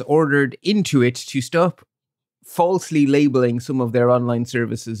has ordered Intuit to stop falsely labeling some of their online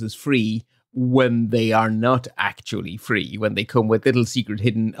services as free when they are not actually free, when they come with little secret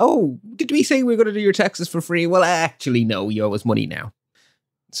hidden, oh, did we say we're going to do your taxes for free? Well, actually, no, you owe us money now.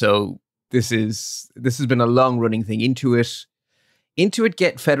 So this has been a long-running thing. Intuit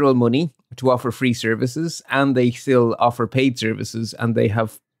get federal money to offer free services, and they still offer paid services, and they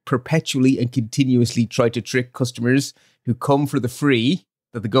have perpetually and continuously tried to trick customers who come for the free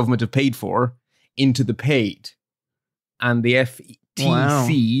that the government have paid for into the paid. And the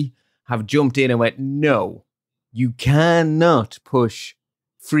FTC have jumped in and went, no, you cannot push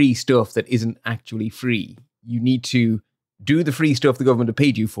free stuff that isn't actually free. You need to do the free stuff the government have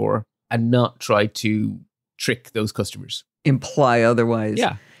paid you for and not try to trick those customers. Imply otherwise.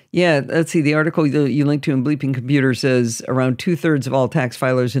 Yeah. Yeah, let's see. The article you linked to in Bleeping Computer says around 2/3 of all tax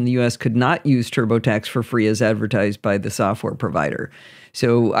filers in the U.S. could not use TurboTax for free as advertised by the software provider.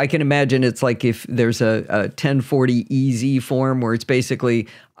 So I can imagine it's like if there's a 1040 EZ form where it's basically,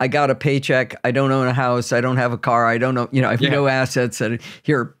 I got a paycheck, I don't own a house, I don't have a car, I don't know, I have no assets, and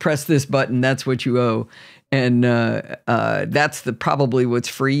here, press this button, that's what you owe. And that's probably what's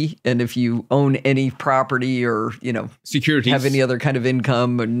free. And if you own any property or, securities, have any other kind of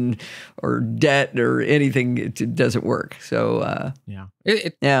income or debt or anything, it doesn't work. So,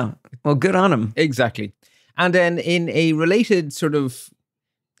 yeah. Well, good on them. Exactly. And then in a related sort of,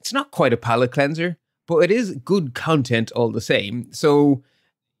 it's not quite a palate cleanser, but it is good content all the same. So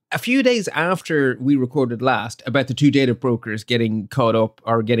a few days after we recorded last about the two data brokers getting caught up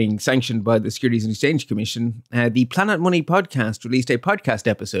or getting sanctioned by the Securities and Exchange Commission, the Planet Money podcast released a podcast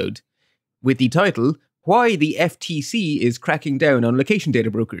episode with the title, Why the FTC is Cracking Down on Location Data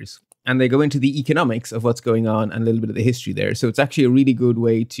Brokers. And they go into the economics of what's going on and a little bit of the history there. So it's actually a really good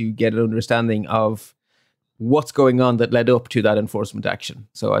way to get an understanding of what's going on that led up to that enforcement action.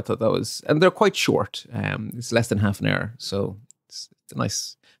 So I thought that was, and they're quite short. It's less than half an hour. So it's a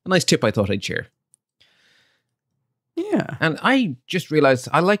nice tip I thought I'd share. Yeah. And I just realized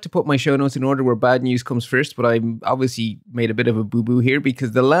I like to put my show notes in order where bad news comes first, but I obviously made a bit of a boo-boo here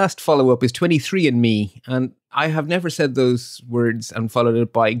because the last follow-up is 23andMe, and I have never said those words and followed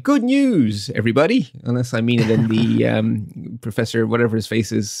it by good news, everybody, unless I mean it in the Professor whatever his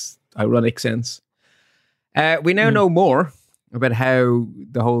face is ironic sense. We now know more about how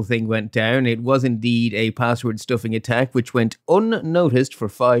the whole thing went down. It was indeed a password stuffing attack, which went unnoticed for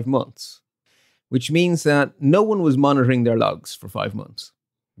 5 months, which means that no one was monitoring their logs for 5 months.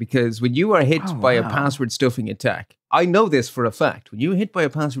 Because when you are hit by a password stuffing attack, I know this for a fact. When you're hit by a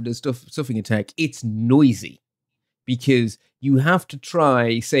password stuffing attack, it's noisy because you have to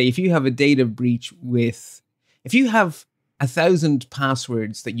try, say, if you have a data breach if you have 1,000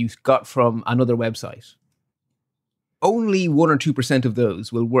 passwords that you got from another website, only 1 or 2% of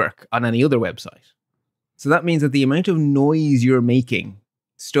those will work on any other website. So that means that the amount of noise you're making,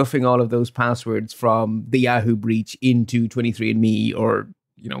 stuffing all of those passwords from the Yahoo breach into 23andMe or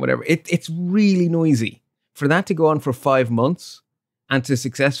whatever, it's really noisy. For that to go on for 5 months and to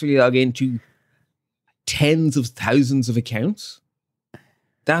successfully log into tens of thousands of accounts,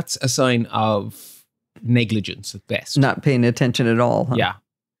 that's a sign of negligence at best. Not paying attention at all. Huh? Yeah.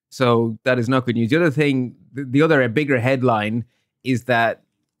 So that is not good news. The other thing, the other bigger headline is that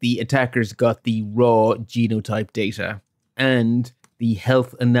the attackers got the raw genotype data and the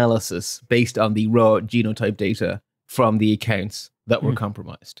health analysis based on the raw genotype data from the accounts that were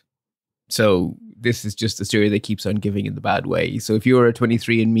compromised. So this is just the story that keeps on giving in the bad way. So if you're a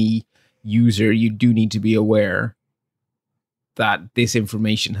 23andMe user, you do need to be aware that this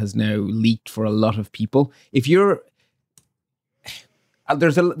information has now leaked for a lot of people. If you're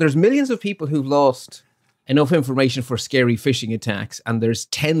there's millions of people who've lost enough information for scary phishing attacks, and there's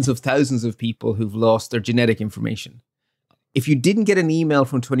tens of thousands of people who've lost their genetic information. If you didn't get an email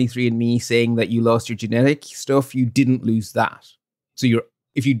from 23andMe saying that you lost your genetic stuff, you didn't lose that. So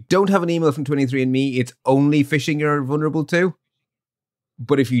if you don't have an email from 23andMe, it's only phishing you're vulnerable to.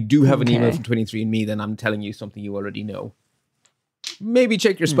 But if you do have an email from 23andMe, then I'm telling you something you already know. Maybe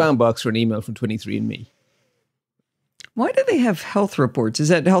check your spam box for an email from 23andMe. Why do they have health reports? Is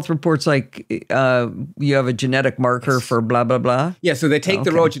that health reports like you have a genetic marker for blah, blah, blah? Yeah, so they take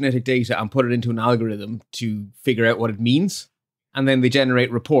the raw genetic data and put it into an algorithm to figure out what it means. And then they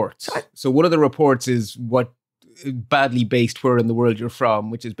generate reports. So one of the reports is what badly based where in the world you're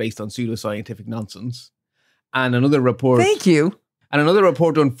from, which is based on pseudoscientific nonsense. And another report... Thank you. And another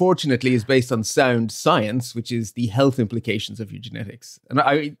report, unfortunately, is based on sound science, which is the health implications of your genetics.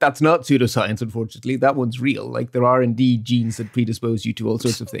 And that's not pseudoscience, unfortunately. That one's real. Like, there are indeed genes that predispose you to all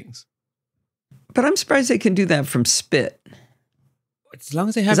sorts of things. But I'm surprised they can do that from spit. As long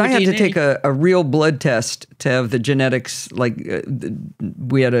as they have Because I had DNA. to take a real blood test to have the genetics. Like,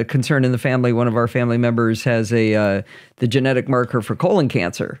 we had a concern in the family. One of our family members has the genetic marker for colon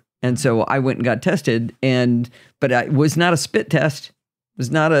cancer. And so I went and got tested, but it was not a spit test. It was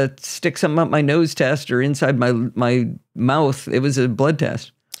not a stick something up my nose test or inside my mouth. It was a blood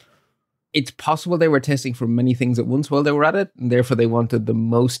test. It's possible they were testing for many things at once while they were at it, and therefore they wanted the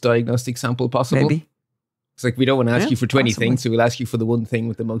most diagnostic sample possible. Maybe. It's like, we don't want to ask you for 20 possibly. things, so we'll ask you for the one thing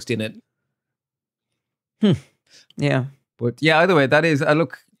with the most in it. Yeah. But yeah, either way,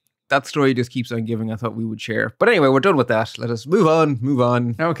 that story just keeps on giving. I thought we would share. But anyway, we're done with that. Let us move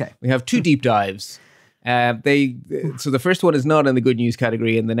on. Okay. We have 2 deep dives. So the first one is not in the good news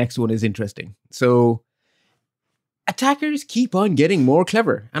category, and the next one is interesting. So attackers keep on getting more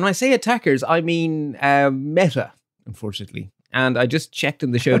clever. And when I say attackers, I mean Meta, unfortunately. And I just checked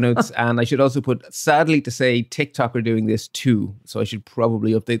in the show notes, and I should also put, sadly to say, TikTok are doing this too. So I should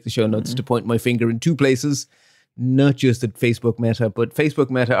probably update the show notes to point my finger in 2 places. Not just at Facebook Meta, but Facebook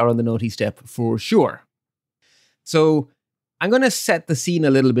Meta are on the naughty step for sure. So I'm going to set the scene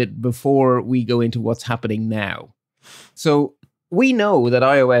a little bit before we go into what's happening now. So we know that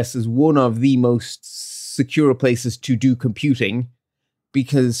iOS is one of the most secure places to do computing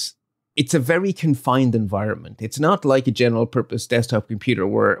because it's a very confined environment. It's not like a general purpose desktop computer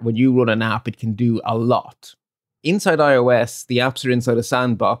where when you run an app, it can do a lot. Inside iOS, the apps are inside a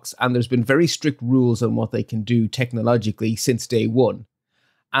sandbox, and there's been very strict rules on what they can do technologically since day one.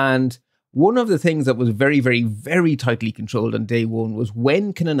 And one of the things that was very, very, very tightly controlled on day one was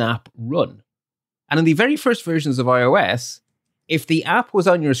when can an app run? And in the very first versions of iOS, if the app was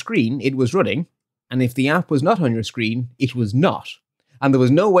on your screen, it was running. And if the app was not on your screen, it was not. And there was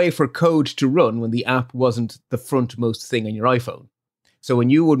no way for code to run when the app wasn't the frontmost thing on your iPhone. So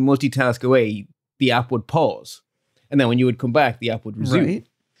when you would multitask away, the app would pause. And then when you would come back, the app would resume. Right.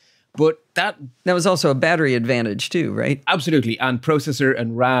 But that was also a battery advantage too, right? Absolutely. And processor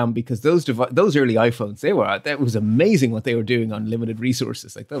and RAM, because those early iPhones, that was amazing what they were doing on limited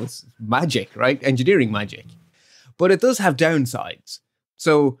resources. Like, that was magic, right? Engineering magic. But it does have downsides.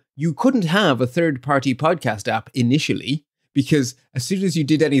 So you couldn't have a third-party podcast app initially, because as soon as you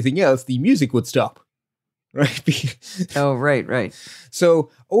did anything else, the music would stop. right? Oh, right. So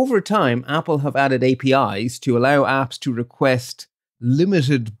over time, Apple have added APIs to allow apps to request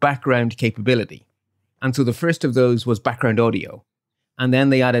limited background capability. And so the first of those was background audio. And then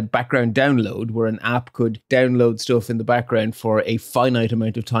they added background download, where an app could download stuff in the background for a finite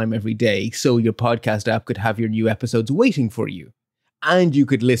amount of time every day. So your podcast app could have your new episodes waiting for you. And you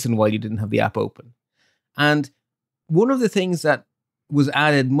could listen while you didn't have the app open. And one of the things that was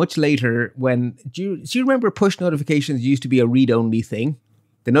added much later do you remember push notifications used to be a read-only thing?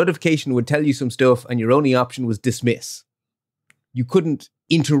 The notification would tell you some stuff and your only option was dismiss. You couldn't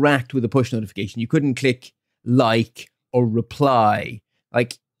interact with a push notification. You couldn't click like or reply.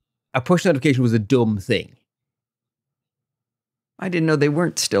 Like, a push notification was a dumb thing. I didn't know they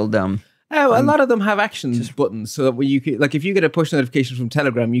weren't still dumb. Oh, a lot of them have actions buttons, so that when you can, like, if you get a push notification from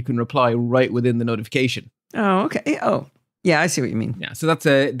Telegram, you can reply right within the notification. Oh, okay. Oh, yeah, I see what you mean. Yeah, so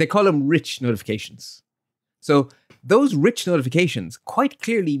they call them rich notifications. So those rich notifications quite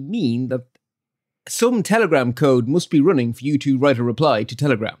clearly mean that some Telegram code must be running for you to write a reply to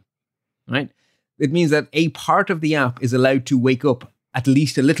Telegram, right? It means that a part of the app is allowed to wake up at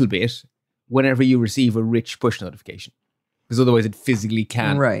least a little bit whenever you receive a rich push notification, because otherwise it physically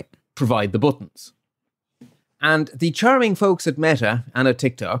can't provide the buttons. And the charming folks at Meta and at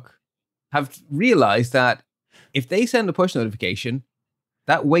TikTok have realized that if they send a push notification,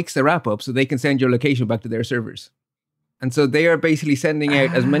 that wakes their app up so they can send your location back to their servers. And so they are basically sending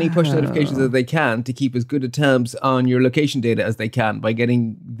out as many push notifications as they can to keep as good a tabs on your location data as they can by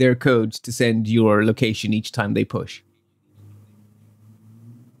getting their codes to send your location each time they push.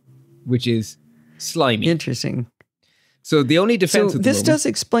 Which is slimy. Interesting. So the only defense of this does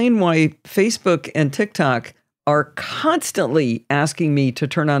explain why Facebook and TikTok are constantly asking me to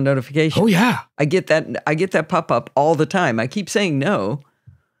turn on notifications. Oh yeah. I get that pop-up all the time. I keep saying no.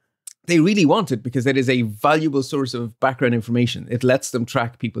 They really want it because it is a valuable source of background information. It lets them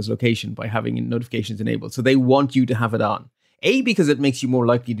track people's location by having notifications enabled. So they want you to have it on. A, because it makes you more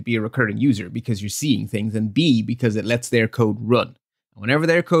likely to be a recurring user because you're seeing things. And B, because it lets their code run. Whenever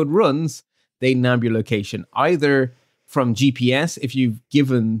their code runs, they nab your location either from GPS, if you've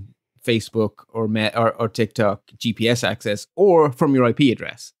given Facebook or TikTok GPS access, or from your IP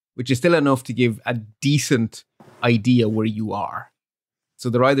address, which is still enough to give a decent idea where you are. So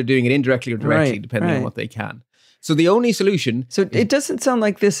they're either doing it indirectly or directly, depending on what they can. So the only solution... So it doesn't sound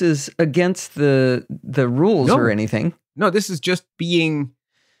like this is against the rules or anything. No, this is just doing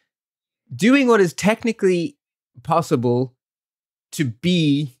what is technically possible to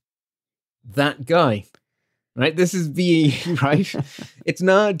be that guy. Right? This is being, right? It's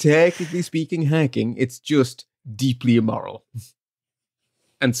not technically speaking hacking. It's just deeply immoral.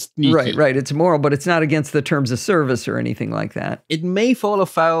 And sneaky. Right. It's immoral, but it's not against the terms of service or anything like that. It may fall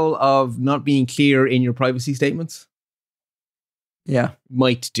afoul of not being clear in your privacy statements. Yeah.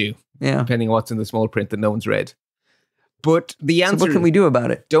 Might do. Yeah. Depending on what's in the small print that no one's read. But the answer... So what can we do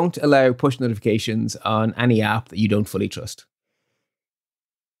about it? Don't allow push notifications on any app that you don't fully trust.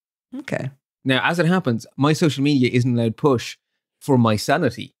 Okay. Now, as it happens, my social media isn't allowed push for my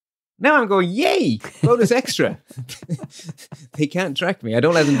sanity. Now I'm going, yay, bonus extra. They can't track me. I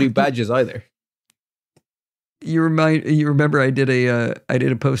don't let them do badges either. You remember I did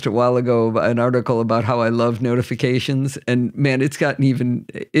a post a while ago, an article about how I love notifications, and man, it's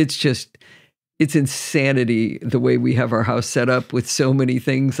insanity the way we have our house set up with so many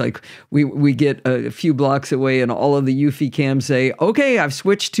things. Like we get a few blocks away and all of the Eufy cams say, okay, I've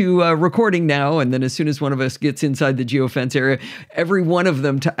switched to recording now. And then as soon as one of us gets inside the geofence area, every one of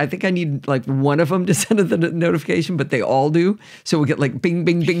them, I think I need like one of them to send the notification, but they all do. So we get like bing,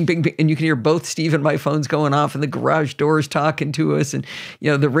 bing, bing, bing, bing. And you can hear both Steve and my phones going off and the garage doors talking to us and,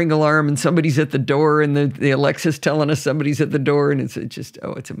 the Ring alarm and somebody's at the door and the Alexa's telling us somebody's at the door. And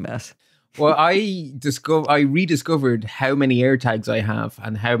it's a mess. Well, I rediscovered how many AirTags I have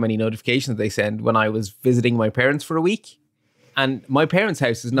and how many notifications they send when I was visiting my parents for a week. And my parents'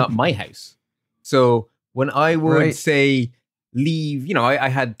 house is not my house. So when I would say leave, I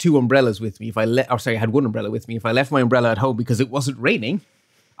had two umbrellas with me. I had one umbrella with me. If I left my umbrella at home because it wasn't raining,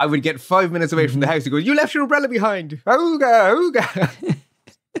 I would get 5 minutes away from the house and go, you left your umbrella behind. Ooga, ooga.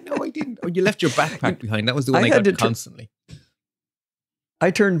 No, I didn't. Oh, you left your backpack behind. That was the one I got constantly. I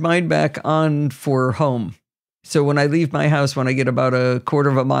turned mine back on for home. So when I leave my house, when I get about a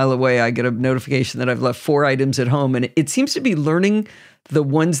quarter of a mile away, I get a notification that I've left 4 items at home. And it seems to be learning the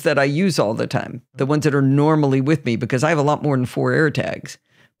ones that I use all the time, the ones that are normally with me, because I have a lot more than 4 AirTags.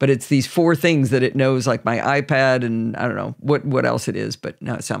 But it's these 4 things that it knows, like my iPad and I don't know what else it is. But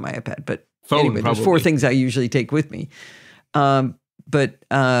no, it's not my iPad. But phone, anyway, there's 4 things I usually take with me. But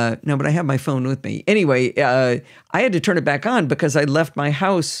no, but I have my phone with me. Anyway, I had to turn it back on because I left my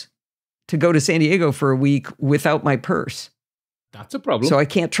house to go to San Diego for a week without my purse. That's a problem. So I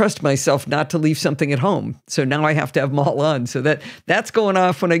can't trust myself not to leave something at home. So now I have to have them all on. So that's going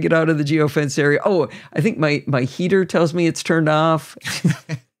off when I get out of the geofence area. Oh, I think my heater tells me it's turned off.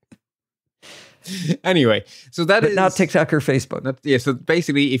 Anyway, so that is not TikTok or Facebook. So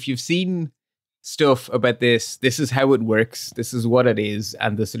basically, if you've seen stuff about this is how it works. This is what it is.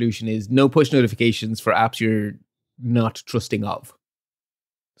 And the solution is no push notifications for apps you're not trusting of.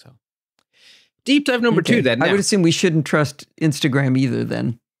 So deep dive number 2 then. Now, I would assume we shouldn't trust Instagram either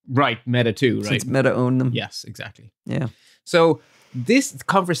then. Right, Meta too, right? Since Meta owned them. Yes, exactly. Yeah. So this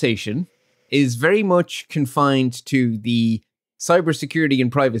conversation is very much confined to the cybersecurity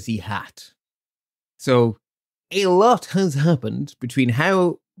and privacy hat. So a lot has happened between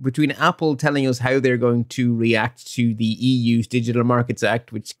Apple telling us how they're going to react to the EU's Digital Markets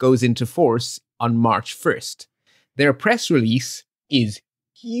Act, which goes into force on March 1st. Their press release is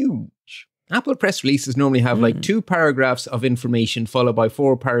huge. Apple press releases normally have like 2 paragraphs of information followed by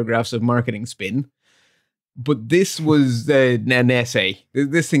 4 paragraphs of marketing spin. But this was an essay.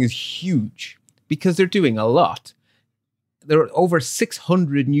 This thing is huge because they're doing a lot. There are over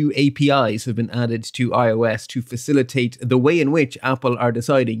 600 new APIs have been added to iOS to facilitate the way in which Apple are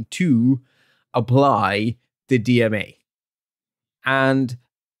deciding to apply the DMA. And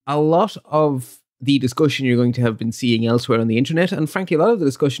a lot of the discussion you're going to have been seeing elsewhere on the internet, and frankly, a lot of the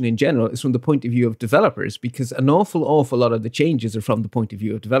discussion in general is from the point of view of developers, because an awful lot of the changes are from the point of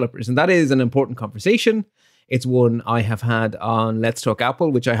view of developers. And that is an important conversation. It's one I have had on Let's Talk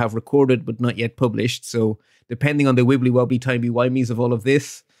Apple, which I have recorded but not yet published. So depending on the wibbly-wobbly timey-wimeys of all of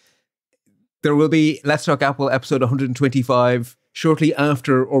this, there will be Let's Talk Apple episode 125 shortly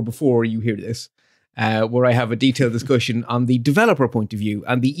after or before you hear this, where I have a detailed discussion on the developer point of view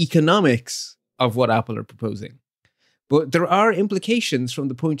and the economics of what Apple are proposing. But there are implications from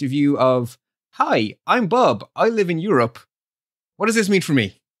the point of view of, hi, I'm Bob. I live in Europe. What does this mean for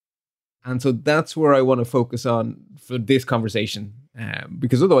me? And so that's where I want to focus on for this conversation,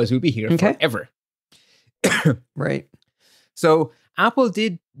 because otherwise we'll be here forever. Right. So Apple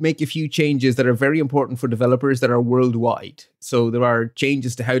did make a few changes that are very important for developers that are worldwide. So there are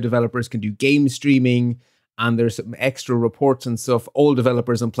changes to how developers can do game streaming, and there's some extra reports and stuff all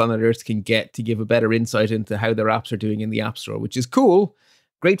developers on planet Earth can get to give a better insight into how their apps are doing in the App Store, which is cool.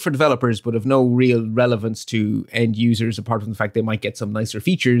 Great for developers, but of no real relevance to end users, apart from the fact they might get some nicer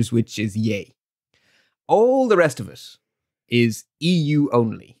features, which is yay. All the rest of it is EU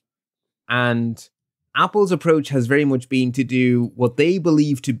only. And Apple's approach has very much been to do what they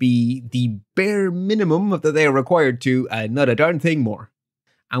believe to be the bare minimum that they are required to, and not a darn thing more.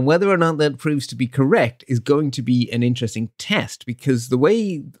 And whether or not that proves to be correct is going to be an interesting test, because the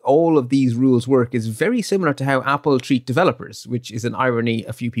way all of these rules work is very similar to how Apple treat developers, which is an irony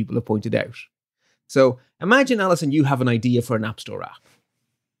a few people have pointed out. So imagine, Alison, you have an idea for an App Store app,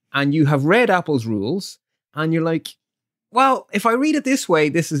 and you have read Apple's rules, and you're like, well, if I read it this way,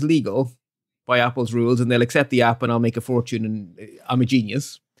 this is legal by Apple's rules, and they'll accept the app, and I'll make a fortune, and I'm a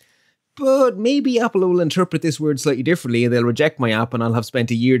genius. But maybe Apple will interpret this word slightly differently, and they'll reject my app, and I'll have spent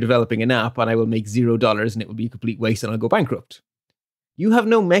a year developing an app, and I will make $0, and it will be a complete waste, and I'll go bankrupt. You have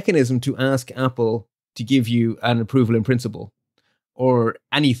no mechanism to ask Apple to give you an approval in principle or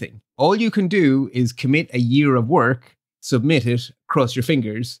anything. All you can do is commit a year of work, submit it, cross your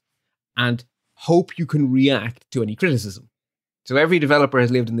fingers, and hope you can react to any criticism. So every developer has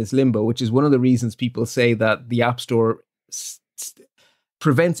lived in this limbo, which is one of the reasons people say that the App Store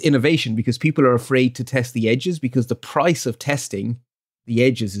prevents innovation, because people are afraid to test the edges, because the price of testing the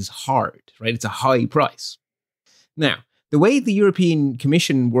edges is hard, right? It's a high price. Now, the way the European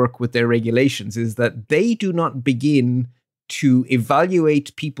Commission work with their regulations is that they do not begin to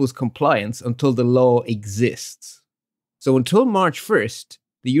evaluate people's compliance until the law exists. So until March 1st,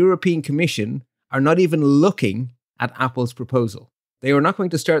 the European Commission are not even looking at Apple's proposal. They are not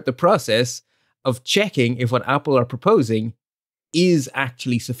going to start the process of checking if what Apple are proposing is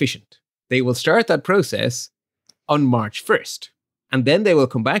actually sufficient. They will start that process on March 1st, and then they will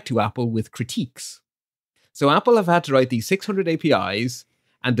come back to Apple with critiques. So Apple have had to write these 600 APIs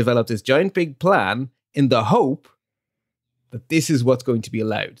and develop this giant big plan in the hope that this is what's going to be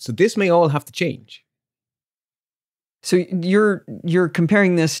allowed. So this may all have to change. So you're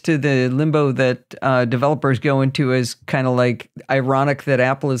comparing this to the limbo that developers go into as kind of like ironic that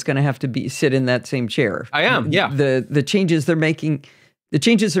Apple is going to have to sit in that same chair. I am, yeah. The changes they're making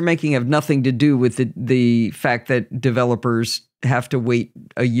have nothing to do with the fact that developers have to wait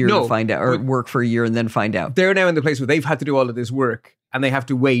a year No, to find out, or but- work for a year and then find out? They're now in the place where they've had to do all of this work and they have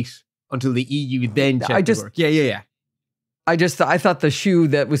to wait until the EU then check the work. Yeah. I thought the shoe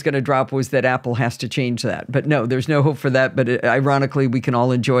that was going to drop was that Apple has to change that. But no, there's no hope for that. But ironically, we can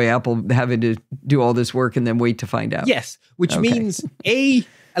all enjoy Apple having to do all this work and then wait to find out. Yes, which means a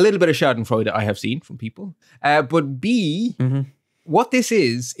little bit of schadenfreude I have seen from people. But B, what this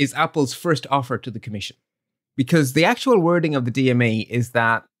is Apple's first offer to the Commission. Because the actual wording of the DMA is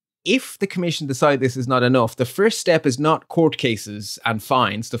that if the Commission decide this is not enough, the first step is not court cases and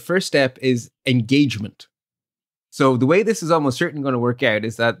fines. The first step is engagement. So the way this is almost certainly going to work out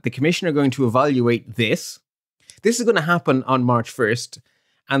is that the Commission are going to evaluate this. This is going to happen on March 1st.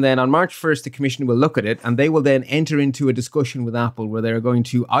 And then on March 1st, the Commission will look at it and they will then enter into a discussion with Apple where they're going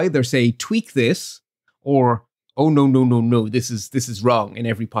to either say, tweak this, or, oh, no, this is wrong in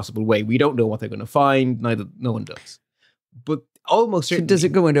every possible way. We don't know what they're going to find. No one does. But almost certainly. So does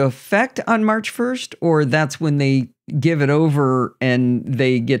it go into effect on March 1st, or that's when they give it over and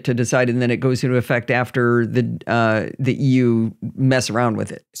they get to decide, and then it goes into effect after the EU mess around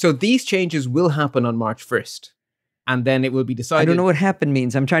with it? So these changes will happen on March 1st. And then it will be decided. I don't know what happen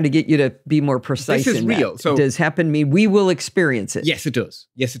means. I'm trying to get you to be more precise. This is in real. That. So does happen mean we will experience it? Yes, it does.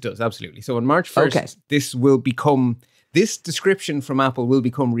 Absolutely. So on March 1st, this description from Apple will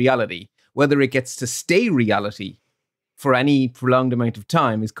become reality. Whether it gets to stay reality for any prolonged amount of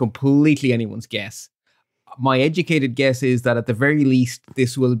time is completely anyone's guess. My educated guess is that at the very least,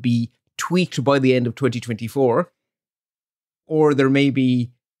 this will be tweaked by the end of 2024, or there may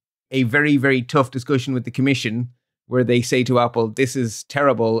be a very, very tough discussion with the Commission where they say to Apple, this is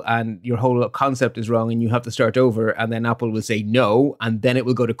terrible and your whole concept is wrong and you have to start over. And then Apple will say no, and then it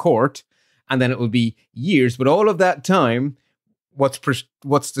will go to court, and then it will be years. But all of that time,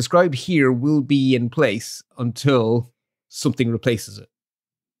 what's described here will be in place until something replaces it.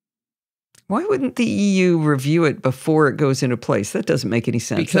 Why wouldn't the EU review it before it goes into place? That doesn't make any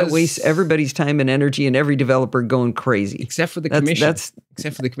sense. Because that wastes everybody's time and energy and every developer going crazy. Except for the Commission.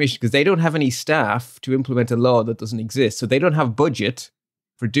 Except for the Commission, because they don't have any staff to implement a law that doesn't exist. So they don't have budget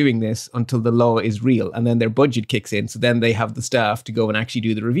for doing this until the law is real. And then their budget kicks in. So then they have the staff to go and actually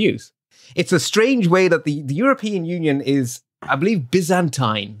do the reviews. It's a strange way that the European Union is, I believe,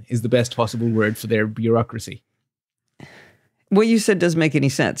 Byzantine is the best possible word for their bureaucracy. What you said doesn't make any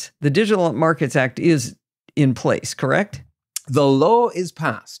sense. The Digital Markets Act is in place, correct? The law is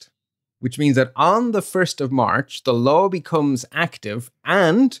passed, which means that on the 1st of March, the law becomes active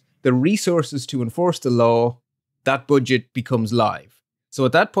and the resources to enforce the law, that budget becomes live. So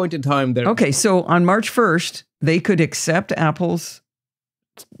at that point in time, okay, so on March 1st, they could accept Apple's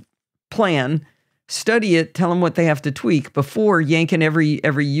plan, study it, tell them what they have to tweak before yanking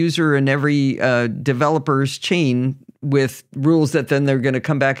every user and every developer's chain with rules that then they're going to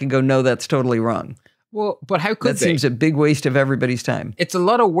come back and go, no, that's totally wrong. Well, but how could that seems a big waste of everybody's time. It's a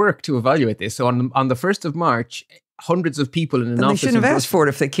lot of work to evaluate this. So on the 1st of March, hundreds of people in an office. They shouldn't have asked for it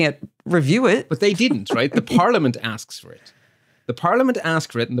if they can't review it. But they didn't, right? The Parliament asks for it. The Parliament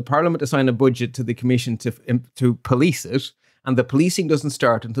asked for it, and the Parliament assigned a budget to the Commission to police it. And the policing doesn't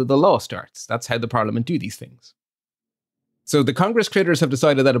start until the law starts. That's how the Parliament do these things. So the Congress critters have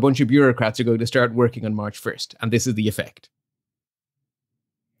decided that a bunch of bureaucrats are going to start working on March 1st. And this is the effect.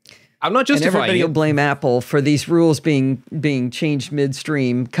 I'm not justifying and everybody will blame Apple for these rules being changed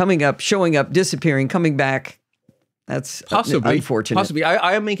midstream, coming up, showing up, disappearing, coming back. That's possibly unfortunate. Possibly.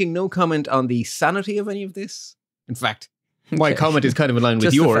 I am making no comment on the sanity of any of this. In fact, my comment is kind of in line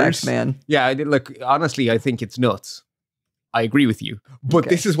with yours. The facts, man. Yeah, look, honestly, I think it's nuts. I agree with you, but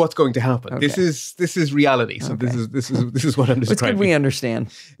this is what's going to happen. Okay. This is reality. So this is what I'm describing. It's good we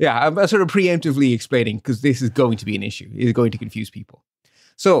understand. Yeah, I'm sort of preemptively explaining because this is going to be an issue. It is going to confuse people.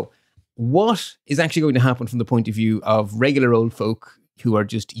 So what is actually going to happen from the point of view of regular old folk who are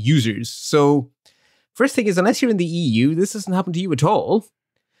just users? So first thing is, unless you're in the EU, this doesn't happen to you at all.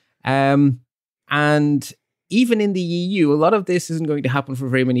 And even in the EU, a lot of this isn't going to happen for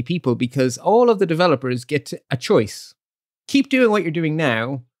very many people because all of the developers get a choice. Keep doing what you're doing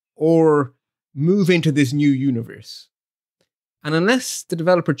now or move into this new universe. And unless the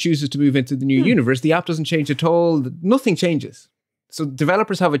developer chooses to move into the new universe, the app doesn't change at all. Nothing changes. So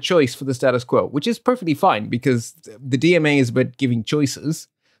developers have a choice for the status quo, which is perfectly fine because the DMA is about giving choices.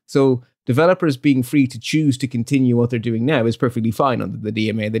 So developers being free to choose to continue what they're doing now is perfectly fine under the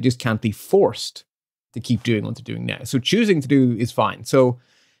DMA. They just can't be forced to keep doing what they're doing now. So choosing to do is fine. So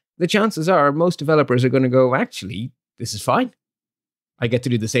the chances are most developers are going to go, actually, this is fine. I get to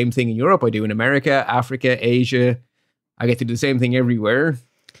do the same thing in Europe I do in America, Africa, Asia. I get to do the same thing everywhere.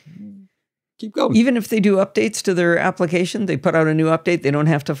 keep going. Even if they do updates to their application, they put out a new update, they don't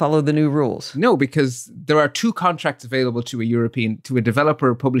have to follow the new rules. No, because there are 2 contracts available to a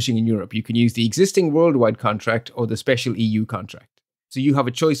developer publishing in Europe. You can use the existing worldwide contract or the special EU contract. So you have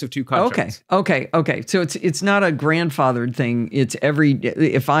a choice of 2 contracts. Okay. So it's not a grandfathered thing. It's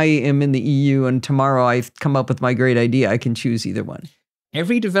if I am in the EU and tomorrow I come up with my great idea, I can choose either one.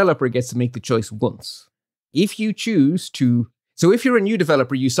 Every developer gets to make the choice once. If you choose to, so if you're a new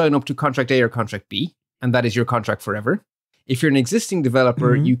developer, you sign up to contract A or contract B, and that is your contract forever. If you're an existing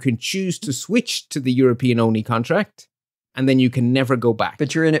developer, you can choose to switch to the European only contract, and then you can never go back.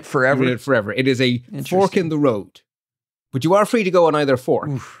 But you're in it forever? You're in it forever. It is a fork in the road. But you are free to go on either fork.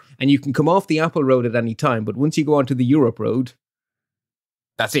 Oof. And you can come off the Apple road at any time. But once you go onto the Europe road,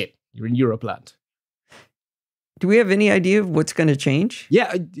 that's it. You're in Europe land. Do we have any idea of what's going to change?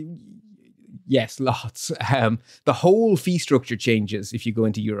 Yeah. Yes, lots. The whole fee structure changes if you go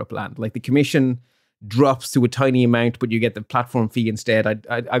into Europe land. Like the commission drops to a tiny amount, but you get the platform fee instead.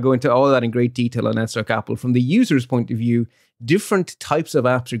 I go into all that in great detail on Let's Talk Apple. From the user's point of view, different types of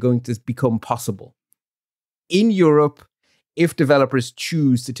apps are going to become possible. In Europe, if developers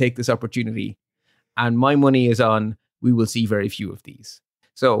choose to take this opportunity, and my money is on, we will see very few of these.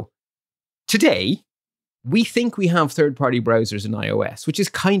 So today, we think we have third-party browsers in iOS, which is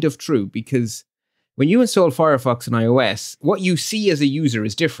kind of true because when you install Firefox in iOS, what you see as a user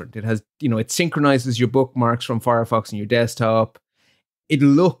is different. It has, it synchronizes your bookmarks from Firefox on your desktop. It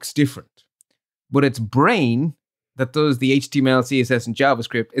looks different. But its brain that does the HTML, CSS, and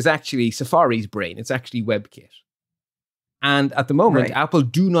JavaScript is actually Safari's brain. It's actually WebKit. And at the moment, Apple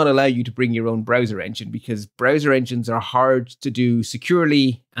do not allow you to bring your own browser engine because browser engines are hard to do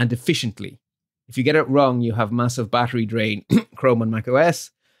securely and efficiently. If you get it wrong, you have massive battery drain, Chrome and macOS,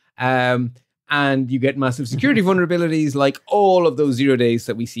 and you get massive security vulnerabilities like all of those 0 days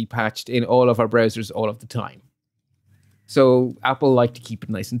that we see patched in all of our browsers all of the time. So Apple like to keep it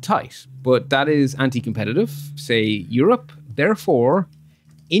nice and tight, but that is anti-competitive, say Europe. Therefore,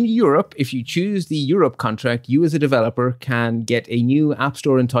 in Europe, if you choose the Europe contract, you as a developer can get a new App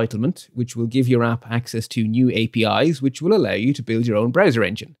Store entitlement, which will give your app access to new APIs, which will allow you to build your own browser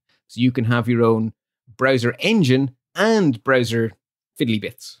engine. So you can have your own browser engine and browser fiddly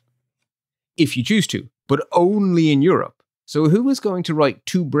bits, if you choose to, but only in Europe. So who is going to write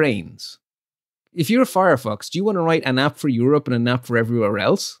 2 brains? If you're Firefox, do you want to write an app for Europe and an app for everywhere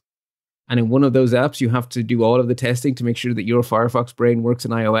else? And in one of those apps, you have to do all of the testing to make sure that your Firefox brain works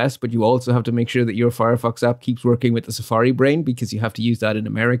in iOS, but you also have to make sure that your Firefox app keeps working with the Safari brain because you have to use that in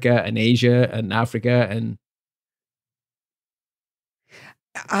America and Asia and Africa. And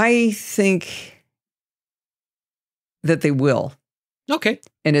I think that they will. Okay.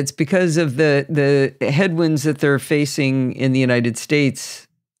 And it's because of the headwinds that they're facing in the United States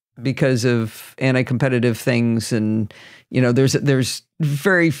because of anti-competitive things. And, there's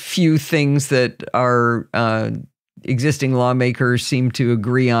very few things that our existing lawmakers seem to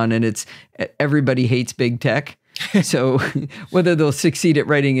agree on. And it's everybody hates big tech. So whether they'll succeed at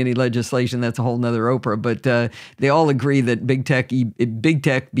writing any legislation, that's a whole nother Oprah. But they all agree that big tech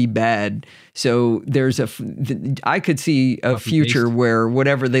be bad. So I could see a future where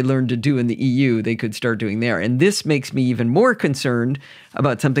whatever they learned to do in the EU, they could start doing there. And this makes me even more concerned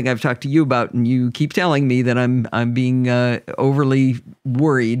about something I've talked to you about, and you keep telling me that I'm being overly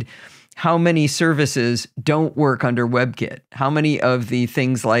worried. How many services don't work under WebKit? How many of the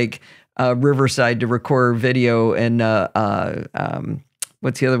things like Riverside to record video and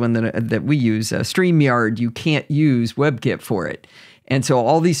what's the other one that we use? StreamYard, you can't use WebKit for it. And so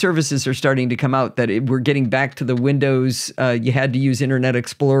all these services are starting to come out that we're getting back to the Windows, you had to use Internet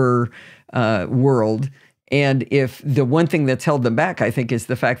Explorer world. And if the one thing that's held them back, I think, is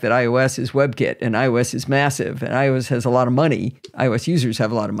the fact that iOS is WebKit and iOS is massive and iOS has a lot of money. iOS users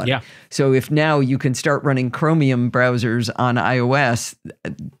have a lot of money. Yeah. So if now you can start running Chromium browsers on iOS,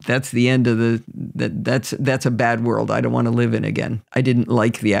 that's the end of that's a bad world I don't want to live in again. I didn't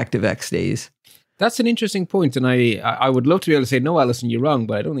like the ActiveX days. That's an interesting point, and I would love to be able to say, no, Alison, you're wrong,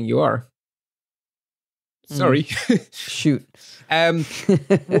 but I don't think you are. Sorry. Shoot.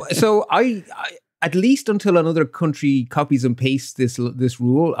 So I at least until another country copies and pastes this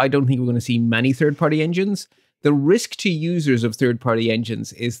rule, I don't think we're going to see many third-party engines. The risk to users of third-party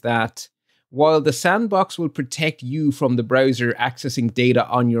engines is that while the sandbox will protect you from the browser accessing data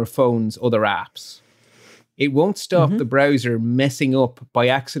on your phone's other apps, it won't stop the browser messing up by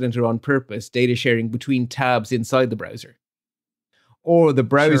accident or on purpose data sharing between tabs inside the browser. Or the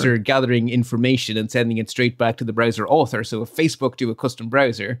browser gathering information and sending it straight back to the browser author. So if Facebook do a custom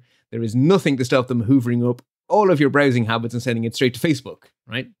browser, there is nothing to stop them hoovering up all of your browsing habits and sending it straight to Facebook,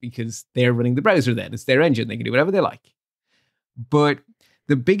 right? Because they're running the browser then. It's their engine. They can do whatever they like. But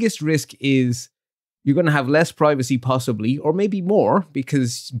the biggest risk is you're going to have less privacy possibly, or maybe more,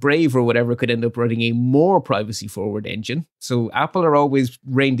 because Brave or whatever could end up running a more privacy-forward engine. So Apple are always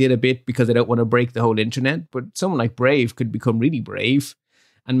reined in a bit because they don't want to break the whole internet. But someone like Brave could become really brave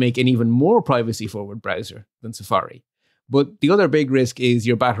and make an even more privacy-forward browser than Safari. But the other big risk is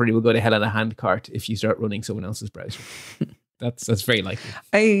your battery will go to hell in a handcart if you start running someone else's browser. That's very likely.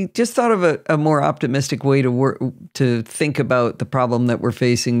 I just thought of a more optimistic way to think about the problem that we're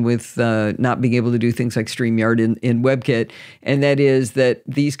facing with not being able to do things like StreamYard in WebKit. And that is that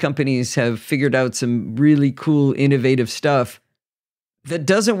these companies have figured out some really cool, innovative stuff that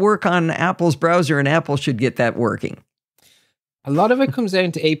doesn't work on Apple's browser, and Apple should get that working. A lot of it comes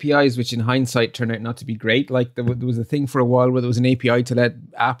down to APIs, which in hindsight turned out not to be great. Like there was a thing for a while where there was an API to let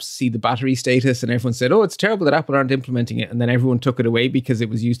apps see the battery status, and everyone said, oh, it's terrible that Apple aren't implementing it. And then everyone took it away because it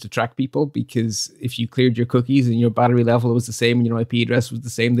was used to track people, because if you cleared your cookies and your battery level was the same and your IP address was the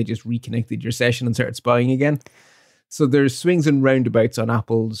same, they just reconnected your session and started spying again. So there's swings and roundabouts on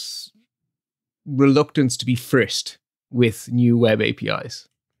Apple's reluctance to be first with new web APIs.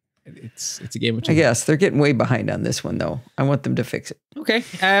 It's a game of two. I guess they're getting way behind on this one, though. I want them to fix it. Okay.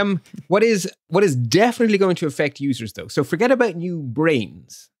 What is definitely going to affect users, though? So forget about new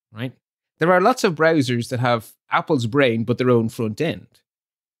brains, right? There are lots of browsers that have Apple's brain, but their own front end.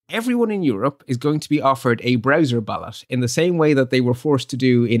 Everyone in Europe is going to be offered a browser ballot in the same way that they were forced to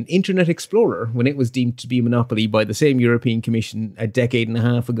do in Internet Explorer when it was deemed to be a monopoly by the same European Commission a decade and a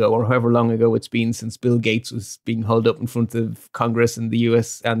half ago, or however long ago it's been since Bill Gates was being held up in front of Congress and the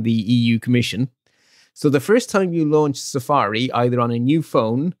US and the EU Commission. So the first time you launch Safari, either on a new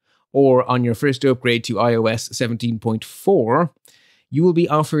phone or on your first upgrade to iOS 17.4, you will be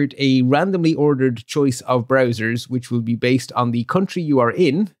offered a randomly ordered choice of browsers, which will be based on the country you are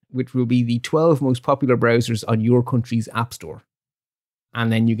in, which will be the 12 most popular browsers on your country's app store.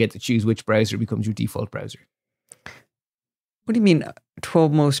 And then you get to choose which browser becomes your default browser. What do you mean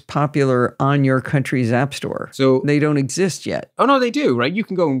 12 most popular on your country's app store? So they don't exist yet. Oh, no, they do, right? You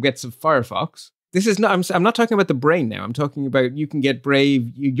can go and get some Firefox. This is not, I'm not talking about the brain now. I'm talking about you can get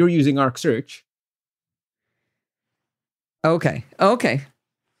Brave. You're using Arc Search. Okay.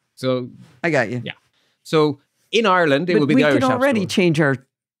 So I got you. Yeah. So in Ireland, it will be the Irish App Store.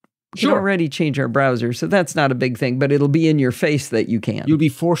 We can already change our browser, so that's not a big thing, but it'll be in your face that you can. You'll be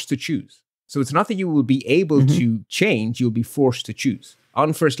forced to choose. So it's not that you will be able to change, you'll be forced to choose.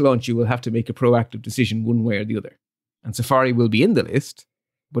 On first launch, you will have to make a proactive decision one way or the other. And Safari will be in the list,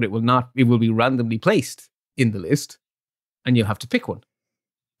 but it will be randomly placed in the list, and you'll have to pick one.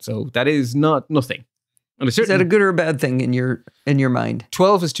 So that is not nothing. Is that a good or a bad thing in your mind?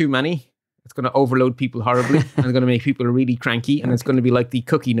 12 is too many. It's going to overload people horribly and it's going to make people really cranky. And it's going to be like the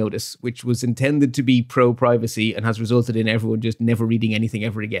cookie notice, which was intended to be pro-privacy and has resulted in everyone just never reading anything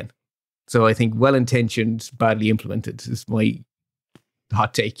ever again. So I think well-intentioned, badly implemented is my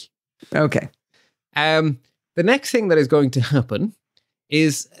hot take. Okay. The next thing that is going to happen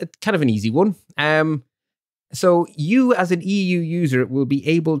is kind of an easy one. So you as an EU user will be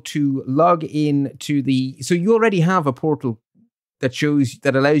able to log in to so you already have a portal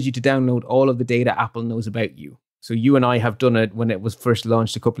that allows you to download all of the data Apple knows about you. So you and I have done it when it was first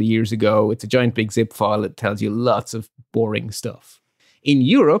launched a couple of years ago. It's a giant big zip file. It tells you lots of boring stuff. In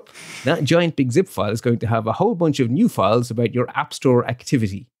Europe, that giant big zip file is going to have a whole bunch of new files about your App Store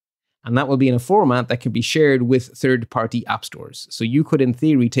activity. And that will be in a format that can be shared with third-party app stores. So you could, in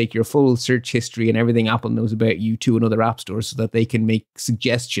theory, take your full search history and everything Apple knows about you to another app store so that they can make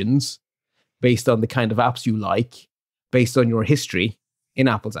suggestions based on the kind of apps you like, based on your history in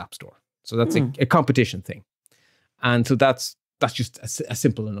Apple's App Store. So that's a competition thing. And so that's just a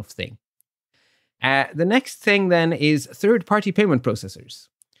simple enough thing. The next thing then is third-party payment processors.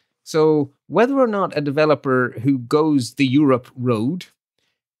 So whether or not a developer who goes the Europe road,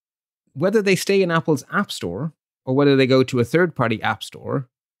 whether they stay in Apple's App Store or whether they go to a third-party app store,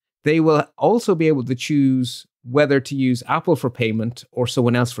 they will also be able to choose whether to use Apple for payment or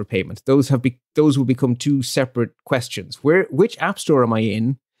someone else for payment. Those will become two separate questions. Which app store am I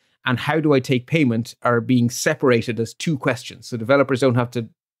in, and how do I take payment are being separated as two questions. So developers don't have to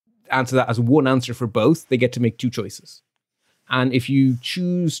answer that as one answer for both. They get to make two choices. And if you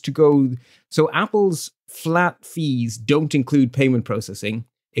choose to go, so Apple's flat fees don't include payment processing.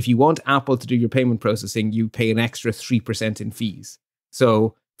 If you want Apple to do your payment processing, you pay an extra 3% in fees.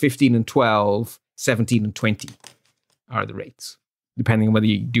 So 15 and 12, 17 and 20 are the rates, depending on whether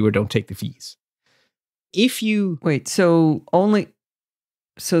you do or don't take the fees. If you... Wait, so only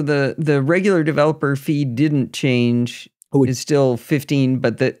So the regular developer fee didn't change. It's still 15,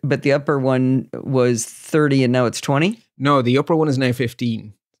 but the upper one was 30 and now it's 20? No, the upper one is now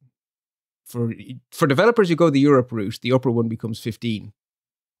 15. For developers, you go the Europe route. The upper one becomes 15.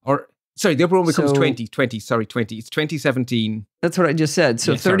 Or, sorry, the upper one becomes 20. 20. It's 2017. That's what I just said.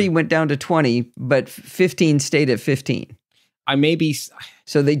 So 30 went down to 20, but 15 stayed at 15.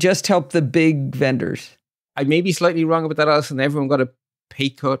 So they just helped the big vendors. I may be slightly wrong about that, Alison. Everyone got a pay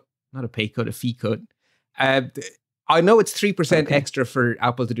cut. Not a pay cut, a fee cut. I know it's 3% extra for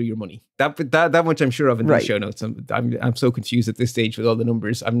Apple to do your money. That much I'm sure of in the show notes. I'm so confused at this stage with all the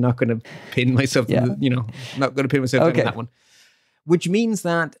numbers. I'm not going to pin myself, not going to pin myself on that one. Which means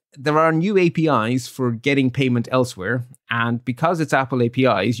that there are new APIs for getting payment elsewhere. And because it's Apple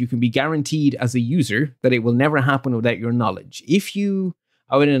APIs, you can be guaranteed as a user that it will never happen without your knowledge. If you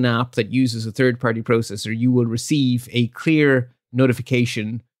are in an app that uses a third-party processor, you will receive a clear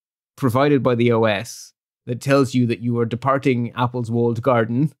notification provided by the OS that tells you that you are departing Apple's walled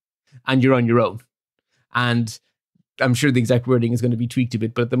garden and you're on your own. And I'm sure the exact wording is going to be tweaked a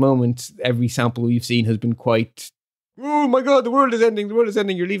bit, but at the moment, every sample we've seen has been quite, oh my God, the world is ending,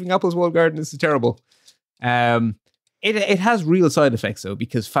 you're leaving Apple's walled garden, this is terrible. It has real side effects though,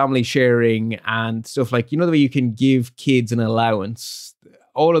 because family sharing and stuff like, the way you can give kids an allowance,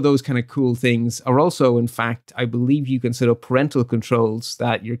 all of those kind of cool things are also, in fact, I believe you can set up parental controls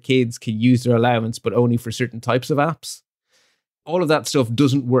that your kids can use their allowance, but only for certain types of apps. All of that stuff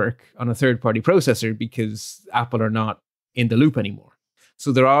doesn't work on a third-party processor because Apple are not in the loop anymore.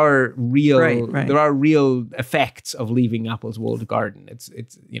 So there are real, there are real effects of leaving Apple's walled garden. It's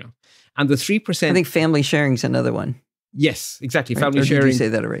and the 3%. I think family sharing is another one. Yes, exactly. Right? Family sharing. Did you say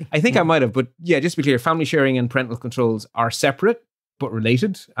that already? I think I might have, but yeah, just to be clear, family sharing and parental controls are separate but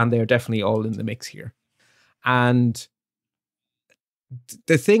related, and they're definitely all in the mix here. And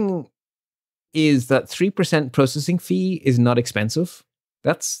the thing is that 3% processing fee is not expensive.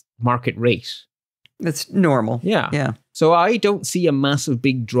 That's market rate. That's normal. Yeah. So I don't see a massive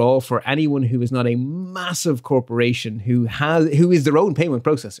big draw for anyone who is not a massive corporation who is their own payment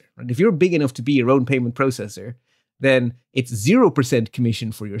processor. And if you're big enough to be your own payment processor, then it's 0%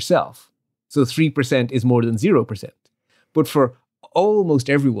 commission for yourself. So 3% is more than 0%. But for almost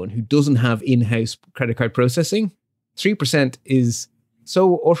everyone who doesn't have in-house credit card processing, 3% is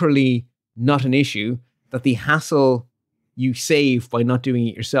so utterly not an issue that the hassle you save by not doing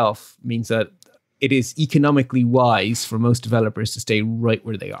it yourself means that it is economically wise for most developers to stay right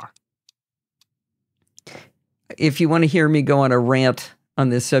where they are. If you want to hear me go on a rant on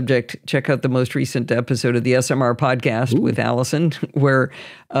this subject, check out the most recent episode of the SMR podcast with Allison, where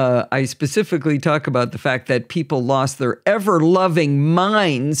I specifically talk about the fact that people lost their ever-loving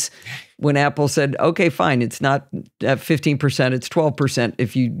minds when Apple said, okay, fine, it's not at 15%, it's 12%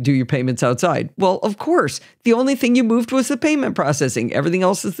 if you do your payments outside. Well, of course, the only thing you moved was the payment processing. Everything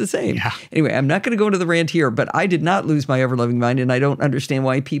else is the same. Yeah. Anyway, I'm not going to go into the rant here, but I did not lose my ever-loving mind, and I don't understand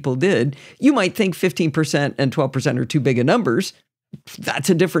why people did. You might think 15% and 12% are too big of numbers. That's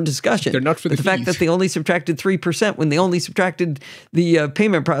a different discussion. They're not for the fees. Fact that they only subtracted 3% when they only subtracted the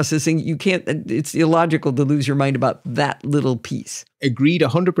payment processing, you can't, it's illogical to lose your mind about that little piece. Agreed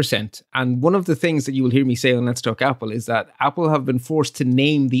 100%. And one of the things that you will hear me say on Let's Talk Apple is that Apple have been forced to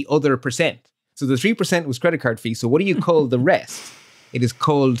name the other percent. So the 3% was credit card fee. So what do you call the rest? It is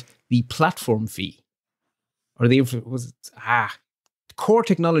called the platform fee. Or core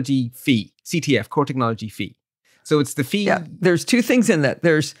technology fee, CTF, core technology fee. So it's the fee. Yeah, there's two things in that.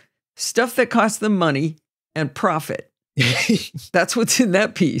 There's stuff that costs them money and profit. That's what's in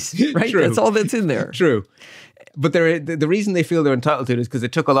that piece, right? True. That's all that's in there. True. But the reason they feel they're entitled to it is because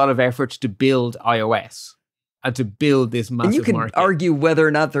it took a lot of effort to build iOS and to build this massive market. And you can argue whether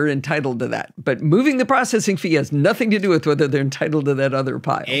or not they're entitled to that. But moving the processing fee has nothing to do with whether they're entitled to that other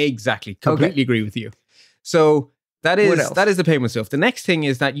pile. Exactly. Completely agree with you. So that is the payment stuff. The next thing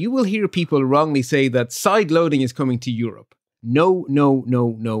is that you will hear people wrongly say that sideloading is coming to Europe. No.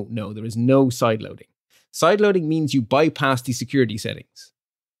 There is no sideloading. Sideloading means you bypass the security settings.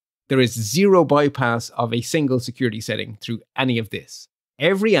 There is zero bypass of a single security setting through any of this.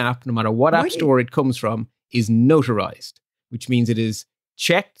 Every app, no matter what app store it comes from, is notarized, which means it is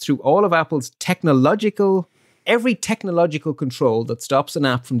checked through all of Apple's every technological control that stops an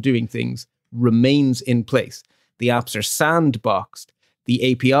app from doing things remains in place. The apps are sandboxed.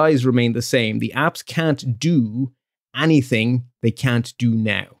 The APIs remain the same. The apps can't do anything they can't do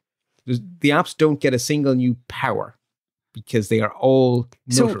now. The apps don't get a single new power because they are all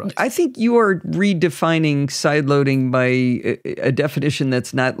notarized. So I think you are redefining sideloading by a definition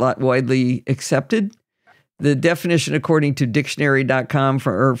that's not widely accepted. The definition, according to dictionary.com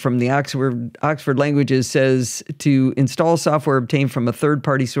from the Oxford Languages, says to install software obtained from a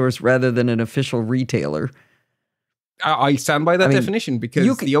third-party source rather than an official retailer. I stand by that definition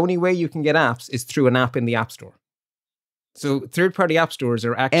because the only way you can get apps is through an app in the App Store. So third-party app stores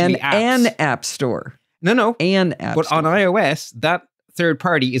are actually apps. An app store. No. An app store. But on iOS, that third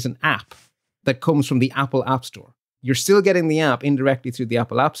party is an app that comes from the Apple App Store. You're still getting the app indirectly through the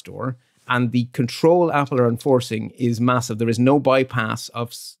Apple App Store, and the control Apple are enforcing is massive. There is no bypass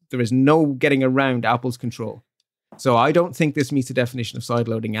there is no getting around Apple's control. So I don't think this meets the definition of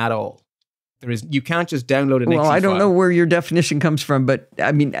sideloading at all. You can't just download an exe I don't file. know where your definition comes from, but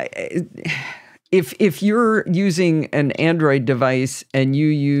I mean, if you're using an Android device and you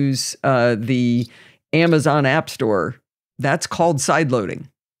use the Amazon App Store, that's called sideloading.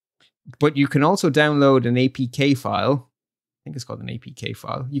 But you can also download an APK file. I think it's called an APK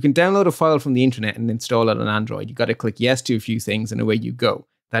file. You can download a file from the internet and install it on Android. You got to click yes to a few things and away you go.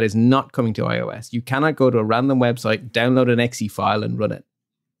 That is not coming to iOS. You cannot go to a random website, download an exe file and run it.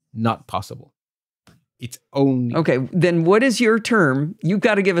 Not possible. It's only... Okay, then what is your term? You've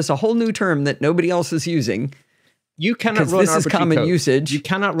got to give us a whole new term that nobody else is using. You cannot run arbitrary code. This is common usage. You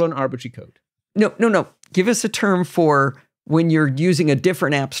cannot run arbitrary code. No. Give us a term for when you're using a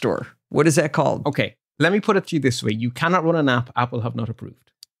different app store. What is that called? Okay, let me put it to you this way. You cannot run an app Apple have not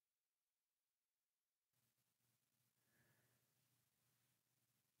approved.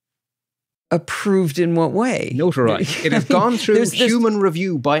 Approved in what way? Notarized. It has gone through human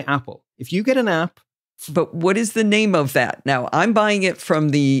review by Apple. If you get an app... But what is the name of that? Now, I'm buying it I'm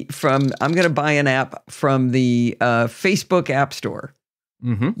going to buy an app from the Facebook App Store.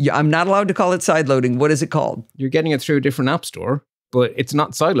 Mm-hmm. I'm not allowed to call it sideloading. What is it called? You're getting it through a different app store, but it's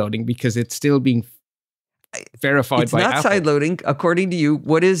not sideloading because it's still being verified by Apple. It's not sideloading, according to you.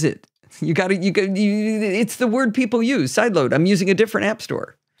 What is it? It's the word people use, sideload. I'm using a different app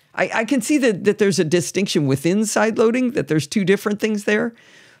store. I can see that there's a distinction within sideloading, that there's two different things there.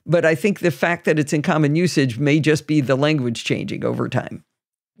 But I think the fact that it's in common usage may just be the language changing over time.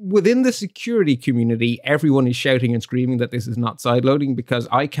 Within the security community, everyone is shouting and screaming that this is not sideloading because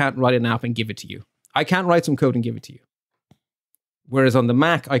I can't write an app and give it to you. I can't write some code and give it to you. Whereas on the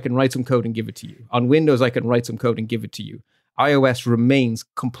Mac, I can write some code and give it to you. On Windows, I can write some code and give it to you. iOS remains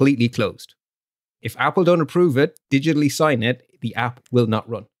completely closed. If Apple don't approve it, digitally sign it, the app will not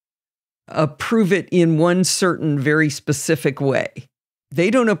run. Approve it in one certain very specific way. They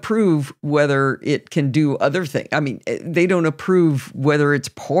don't approve whether it can do other things. I mean, they don't approve whether it's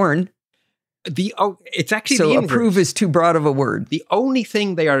porn. It's actually so the inverse. Approve is too broad of a word. The only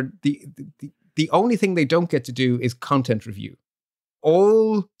thing the only thing they don't get to do is content review.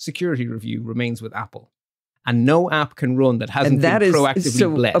 All security review remains with Apple, and no app can run that hasn't been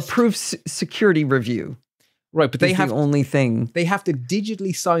proactively blessed. Approve security review. Right, but they have the only thing. They have to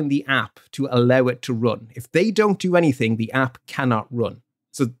digitally sign the app to allow it to run. If they don't do anything, the app cannot run.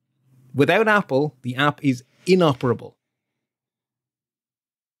 So without Apple, the app is inoperable.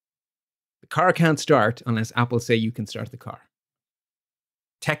 The car can't start unless Apple say you can start the car.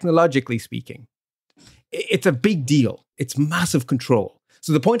 Technologically speaking, it's a big deal. It's massive control.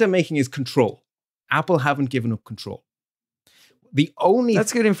 So the point I'm making is control. Apple haven't given up control.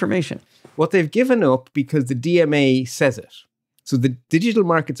 That's good information. What they've given up because the DMA says it. So the Digital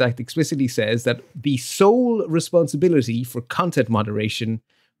Markets Act explicitly says that the sole responsibility for content moderation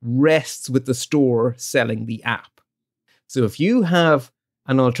rests with the store selling the app. So if you have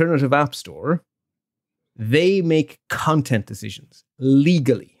an alternative app store, they make content decisions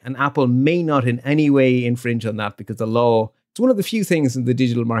legally, and Apple may not in any way infringe on that because the law, it's one of the few things in the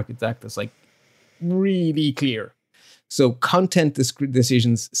Digital Markets Act that's like really clear. So content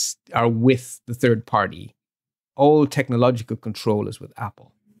decisions are with the third party. All technological control is with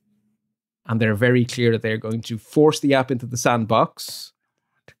Apple. And they're very clear that they're going to force the app into the sandbox.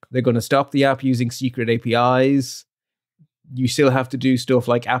 They're going to stop the app using secret APIs. You still have to do stuff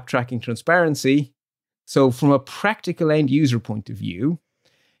like app tracking transparency. So from a practical end user point of view,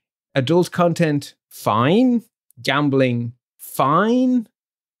 adult content, fine. Gambling, fine.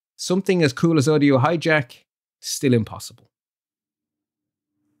 Something as cool as audio hijack, still impossible.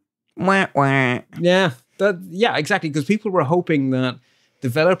 Wah, wah. Yeah, exactly. Because people were hoping that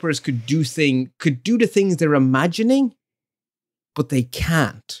developers could do the things they're imagining, but they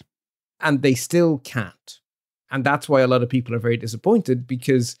can't. And they still can't. And that's why a lot of people are very disappointed,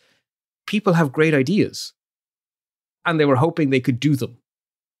 because people have great ideas. And they were hoping they could do them.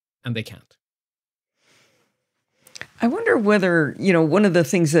 And they can't. I wonder whether, one of the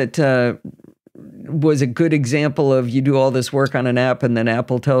things that was a good example of you do all this work on an app and then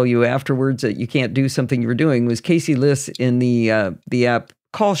Apple tell you afterwards that you can't do something you were doing was Casey Liss in the app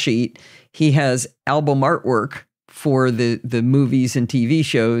Call Sheet. He has album artwork for the movies and TV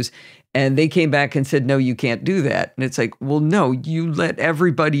shows. And they came back and said, no, you can't do that. And it's like, well, no, you let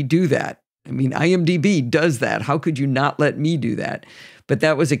everybody do that. I mean, IMDb does that. How could you not let me do that? But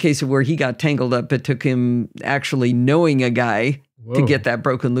that was a case of where he got tangled up. It took him actually knowing a guy to get that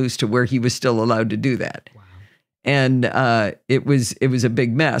broken loose to where he was still allowed to do that. Wow. And it was a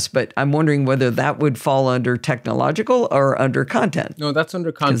big mess. But I'm wondering whether that would fall under technological or under content. No, that's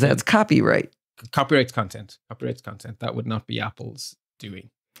under content. Because that's copyright. Copyrights content. Copyrights content. That would not be Apple's doing.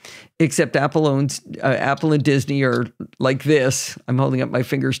 Except Apple owns, Apple and Disney are like this. I'm holding up my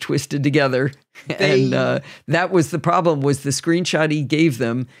fingers twisted together. And that was the problem, was the screenshot he gave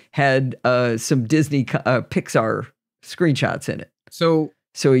them had some Disney Pixar screenshots in it. So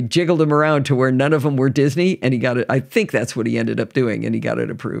he jiggled them around to where none of them were Disney, and he got it. I think that's what he ended up doing, and he got it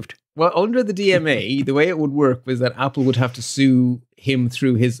approved. Well, under the DMA, the way it would work was that Apple would have to sue him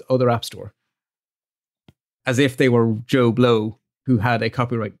through his other app store, as if they were Joe Blow, who had a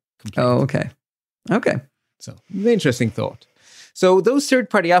copyright complaint. Oh, okay. Okay. So, interesting thought. So, those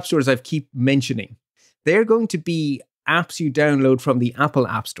third-party app stores I keep mentioning, they're going to be apps you download from the Apple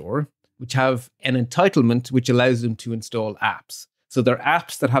App Store, which have an entitlement which allows them to install apps. So, they're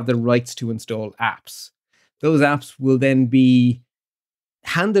apps that have the rights to install apps. Those apps will then be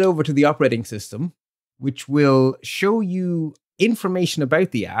handed over to the operating system, which will show you information about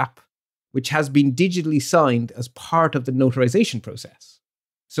the app, which has been digitally signed as part of the notarization process.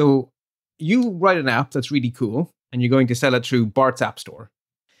 So you write an app that's really cool, and you're going to sell it through Bart's App Store.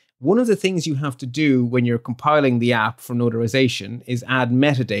 One of the things you have to do when you're compiling the app for notarization is add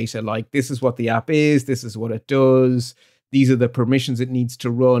metadata, like this is what the app is, this is what it does, these are the permissions it needs to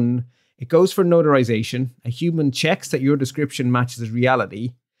run. It goes for notarization. A human checks that your description matches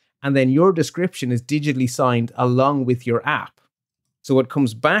reality, and then your description is digitally signed along with your app. So what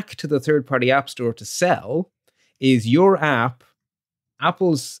comes back to the third-party app store to sell is your app,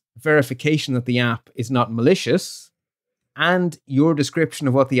 Apple's verification that the app is not malicious, and your description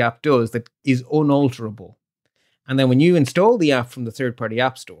of what the app does that is unalterable. And then when you install the app from the third-party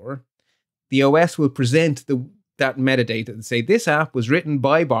app store, the OS will present that metadata and say, this app was written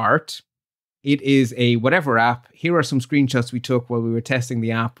by Bart. It is a whatever app. Here are some screenshots we took while we were testing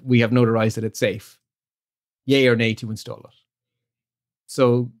the app. We have notarized that it's safe. Yay or nay to install it.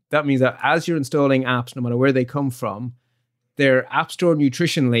 So that means that as you're installing apps, no matter where they come from, their App Store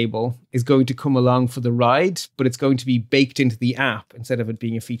nutrition label is going to come along for the ride, but it's going to be baked into the app instead of it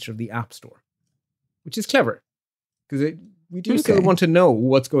being a feature of the App Store, which is clever because we do still want to know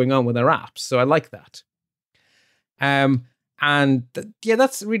what's going on with our apps. So I like that.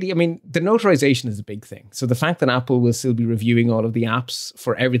 That's really, I mean, the notarization is a big thing. So the fact that Apple will still be reviewing all of the apps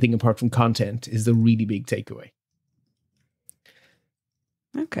for everything apart from content is the really big takeaway.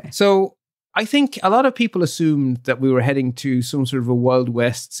 Okay. So I think a lot of people assumed that we were heading to some sort of a Wild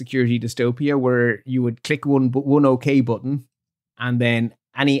West security dystopia where you would click one OK button and then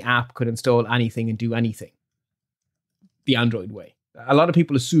any app could install anything and do anything. The Android way. A lot of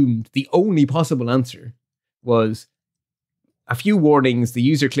people assumed the only possible answer was a few warnings, the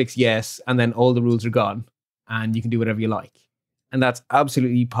user clicks yes, and then all the rules are gone and you can do whatever you like. And that's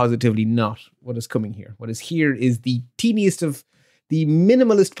absolutely positively not what is coming here. What is here is the teeniest of the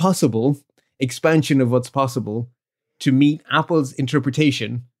minimalist possible expansion of what's possible to meet Apple's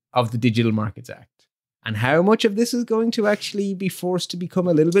interpretation of the Digital Markets Act. And how much of this is going to actually be forced to become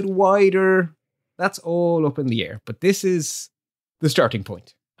a little bit wider, that's all up in the air. But this is the starting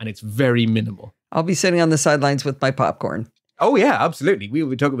point, and it's very minimal. I'll be sitting on the sidelines with my popcorn. Oh, yeah, absolutely. We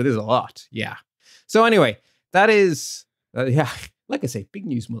will be talking about this a lot. Yeah. So anyway, that is, like I say, big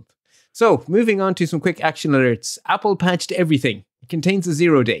news month. So moving on to some quick action alerts. Apple patched everything. It contains a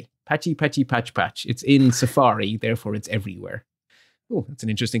 0-day. Patchy, patchy, patch, patch. It's in Safari, therefore it's everywhere. Oh, that's an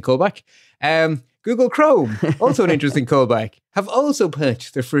interesting callback. Google Chrome, also an interesting callback, have also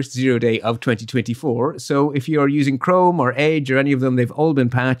patched their first 0-day of 2024. So if you are using Chrome or Edge or any of them, they've all been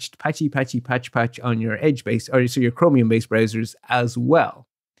patched. Patchy, patchy, patch, patch on your Edge-based, or so your Chromium-based browsers as well.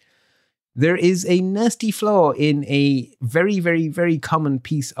 There is a nasty flaw in a very, very, very common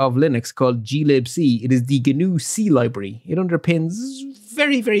piece of Linux called glibc. It is the GNU C library. It underpins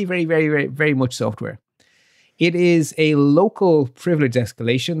very, very, very, very, very, very much software. It is a local privilege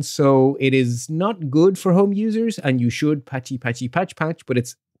escalation, so it is not good for home users, and you should patchy, patchy, patch, patch, but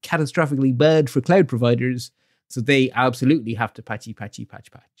it's catastrophically bad for cloud providers, so they absolutely have to patchy, patchy,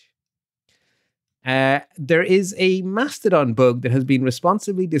 patch, patch. There is a Mastodon bug that has been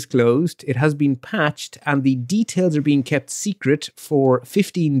responsibly disclosed. It has been patched, and the details are being kept secret for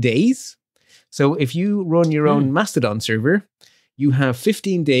 15 days. So if you run your own Mastodon server, you have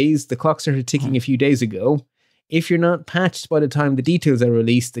 15 days. The clock started ticking a few days ago. If you're not patched by the time the details are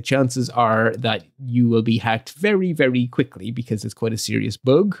released, the chances are that you will be hacked very, very quickly because it's quite a serious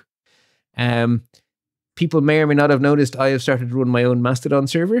bug. People may or may not have noticed I have started to run my own Mastodon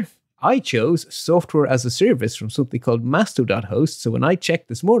server. I chose software as a service from something called Masto.host. So when I checked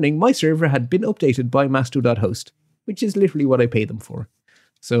this morning, my server had been updated by Masto.host, which is literally what I pay them for.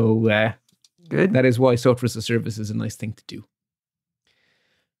 So Good. That is why software as a service is a nice thing to do.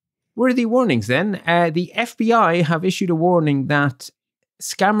 Worthy warnings then. The FBI have issued a warning that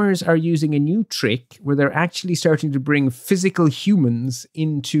scammers are using a new trick where they're actually starting to bring physical humans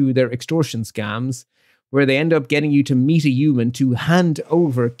into their extortion scams, where they end up getting you to meet a human to hand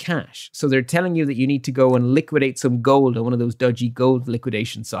over cash. So they're telling you that you need to go and liquidate some gold on one of those dodgy gold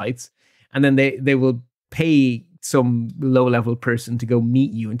liquidation sites, and then they will pay some low-level person to go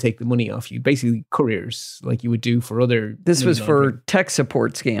meet you and take the money off you. Basically couriers, like you would do for other... This was for tech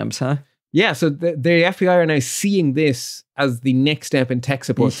support scams, huh? Yeah, so the FBI are now seeing this as the next step in tech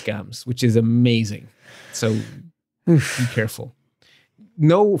support scams, which is amazing. So be careful.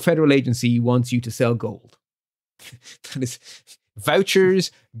 No federal agency wants you to sell gold. That is vouchers,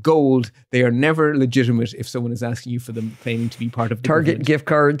 gold. They are never legitimate if someone is asking you for them, claiming to be part of the Target government. gift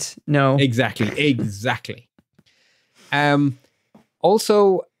cards, no. Exactly.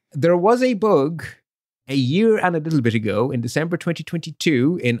 Also, there was a bug a year and a little bit ago in December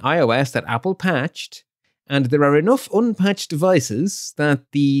 2022 in iOS that Apple patched, and there are enough unpatched devices that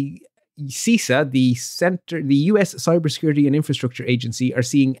the CISA, the US Cybersecurity and Infrastructure Agency, are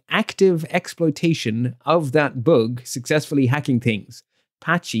seeing active exploitation of that bug, successfully hacking things.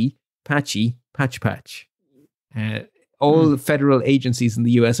 Patch. All federal agencies in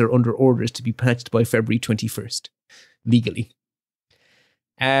the US are under orders to be patched by February 21st, legally.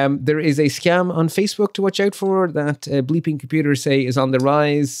 There is a scam on Facebook to watch out for that Bleeping Computers say is on the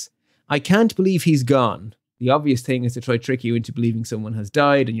rise. I can't believe he's gone. The obvious thing is to try to trick you into believing someone has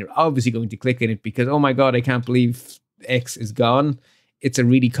died, and you're obviously going to click on it because, oh my God, I can't believe X is gone. It's a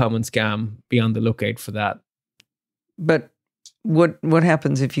really common scam. Be on the lookout for that. But what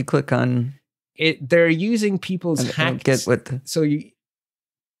happens if you click on it? They're using people's hacks. I don't get what So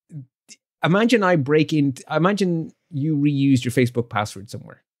imagine you reused your Facebook password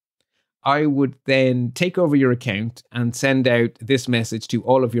somewhere. I would then take over your account and send out this message to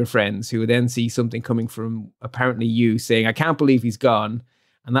all of your friends, who would then see something coming from apparently you saying, I can't believe he's gone.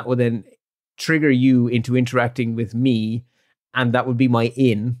 And that would then trigger you into interacting with me. And that would be my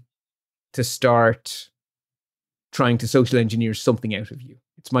in to start trying to social engineer something out of you.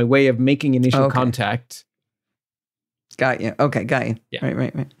 It's my way of making initial contact. Got you. Okay, got you. Yeah.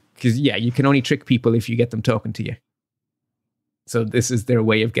 Right. Because, you can only trick people if you get them talking to you. So this is their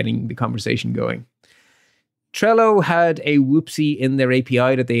way of getting the conversation going. Trello had a whoopsie in their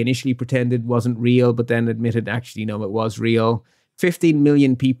API that they initially pretended wasn't real, but then admitted, actually, no, it was real. 15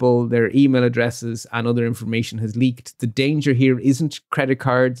 million people, their email addresses and other information has leaked. The danger here isn't credit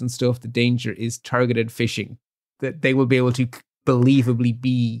cards and stuff. The danger is targeted phishing. That they will be able to believably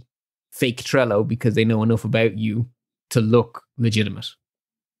be fake Trello because they know enough about you to look legitimate.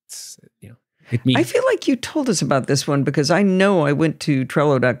 It's, I feel like you told us about this one because I know I went to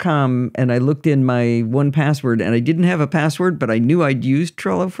Trello.com and I looked in my 1Password and I didn't have a password, but I knew I'd used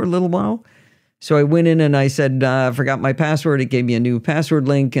Trello for a little while. So I went in and I said, I forgot my password. It gave me a new password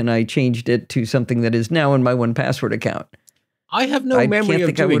link and I changed it to something that is now in my 1Password account. I have no memory of doing so. I can't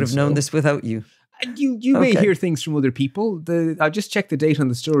think I would have known this without you. You may hear things from other people. I just checked the date on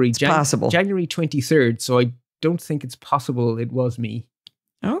the story. It's possible. January 23rd, so I don't think it's possible it was me.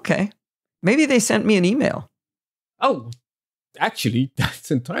 Okay. Maybe they sent me an email. Oh, actually,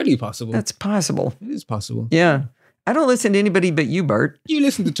 that's entirely possible. That's possible. It is possible. Yeah. I don't listen to anybody but you, Bart. You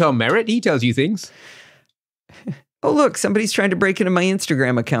listen to Tom Merritt. He tells you things. Oh, look, somebody's trying to break into my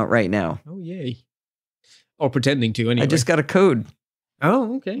Instagram account right now. Oh, yay. Or pretending to, anyway. I just got a code.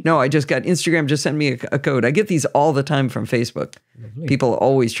 Oh, okay. No, Instagram just sent me a code. I get these all the time from Facebook. Lovely. People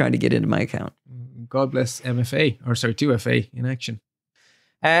always trying to get into my account. God bless 2FA in action.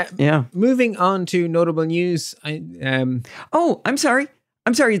 Yeah. Moving on to notable news. Oh, I'm sorry.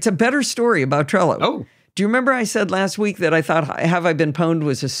 It's a better story about Trello. Oh. Do you remember I said last week that I thought Have I Been Pwned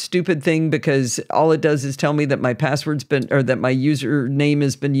was a stupid thing because all it does is tell me that my password's been, or that my username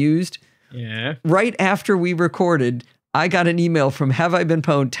has been used? Yeah. Right after we recorded, I got an email from Have I Been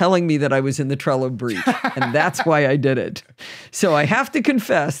Pwned telling me that I was in the Trello breach, and that's why I did it. So I have to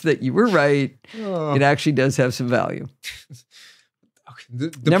confess that you were right. Oh. It actually does have some value.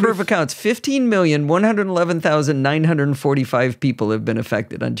 The Number of accounts, 15,111,945 people have been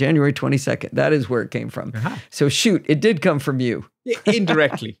affected on January 22nd. That is where it came from. So shoot, it did come from you. Yeah,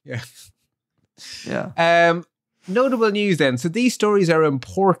 indirectly, yeah. Yeah. Notable news then. So these stories are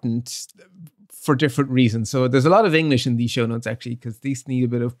important for different reasons. So there's a lot of English in these show notes, actually, because these need a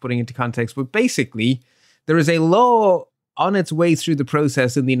bit of putting into context. But basically, there is a law on its way through the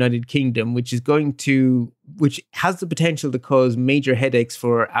process in the United Kingdom, which has the potential to cause major headaches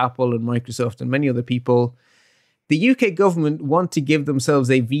for Apple and Microsoft and many other people. The UK government want to give themselves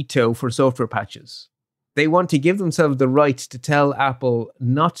a veto for software patches. They want to give themselves the right to tell Apple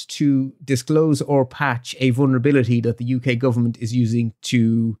not to disclose or patch a vulnerability that the UK government is using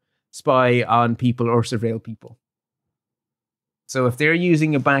to spy on people or surveil people. So if they're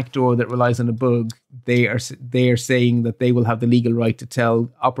using a backdoor that relies on a bug, they are saying that they will have the legal right to tell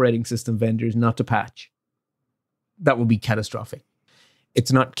operating system vendors not to patch. That will be catastrophic.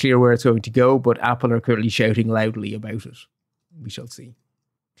 It's not clear where it's going to go, but Apple are currently shouting loudly about it. We shall see.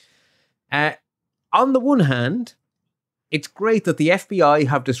 On the one hand, it's great that the FBI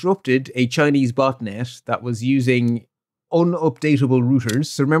have disrupted a Chinese botnet that was using unupdatable routers.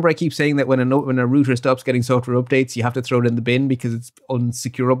 So remember, I keep saying that when a router stops getting software updates, you have to throw it in the bin because it's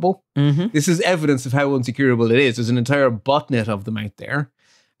unsecurable. Mm-hmm. This is evidence of how unsecurable it is. There's an entire botnet of them out there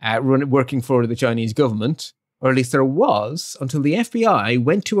working for the Chinese government, or at least there was, until the FBI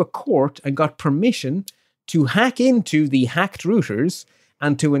went to a court and got permission to hack into the hacked routers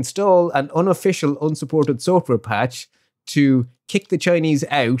and to install an unofficial, unsupported software patch to kick the Chinese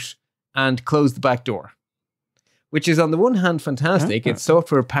out and close the back door. Which is, on the one hand, fantastic. It's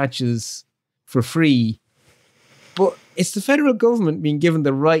software patches for free. But it's the federal government being given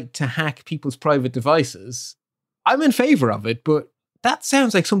the right to hack people's private devices. I'm in favor of it, but that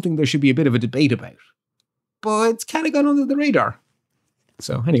sounds like something there should be a bit of a debate about. But it's kind of gone under the radar.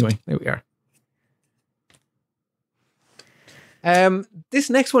 So anyway, there we are. This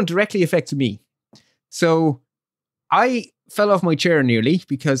next one directly affects me. So I fell off my chair nearly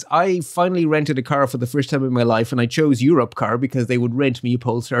because I finally rented a car for the first time in my life, and I chose Europe Car because they would rent me a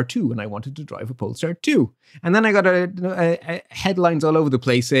Polestar 2, and I wanted to drive a Polestar 2. And then I got headlines all over the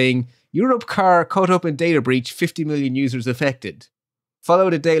place saying, Europe Car caught up in data breach, 50 million users affected.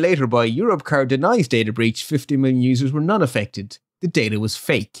 Followed a day later by, Europe Car denies data breach, 50 million users were not affected. The data was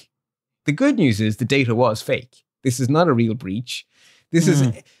fake. The good news is the data was fake. This is not a real breach.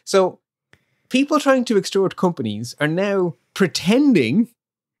 So people trying to extort companies are now pretending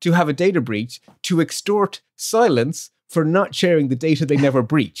to have a data breach to extort silence for not sharing the data they never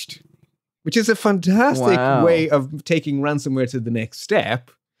breached, which is a fantastic way of taking ransomware to the next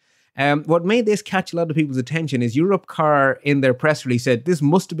step. What made this catch a lot of people's attention is Europe Car in their press release said this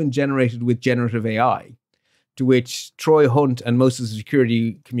must have been generated with generative AI, to which Troy Hunt and most of the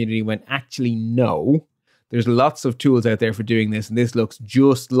security community went, actually, no. There's lots of tools out there for doing this, and this looks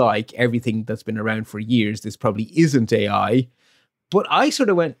just like everything that's been around for years. This probably isn't AI. But I sort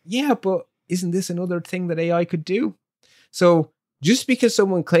of went, yeah, but isn't this another thing that AI could do? So just because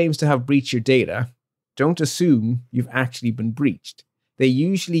someone claims to have breached your data, don't assume you've actually been breached. They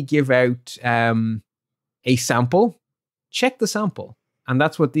usually give out a sample. Check the sample. And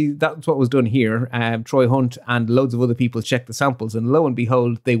that's what was done here. Troy Hunt and loads of other people checked the samples, and lo and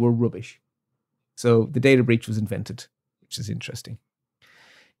behold, they were rubbish. So the data breach was invented, which is interesting.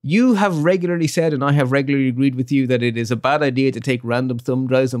 You have regularly said, and I have regularly agreed with you, that it is a bad idea to take random thumb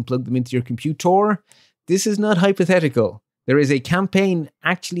drives and plug them into your computer. This is not hypothetical. There is a campaign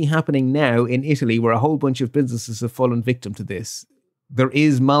actually happening now in Italy where a whole bunch of businesses have fallen victim to this. There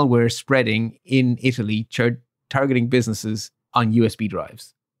is malware spreading in Italy targeting businesses on USB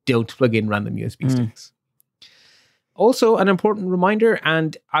drives. Don't plug in random USB sticks. Also, an important reminder,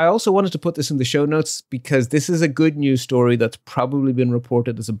 and I also wanted to put this in the show notes because this is a good news story that's probably been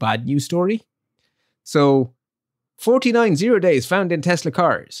reported as a bad news story. So, 49 0 days found in Tesla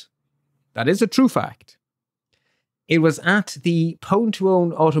cars. That is a true fact. It was at the Pwn to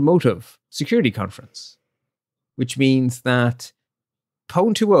Own Automotive Security Conference, which means that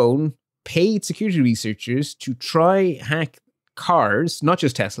Pwn to Own paid security researchers to try hack cars, not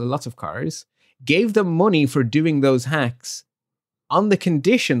just Tesla, lots of cars, gave them money for doing those hacks on the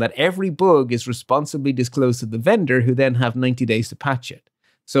condition that every bug is responsibly disclosed to the vendor, who then have 90 days to patch it.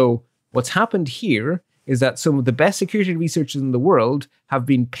 So what's happened here is that some of the best security researchers in the world have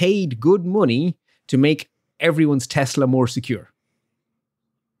been paid good money to make everyone's Tesla more secure.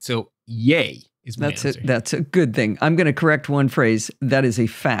 So yay. is my answer. That's a good thing. I'm going to correct one phrase. That is a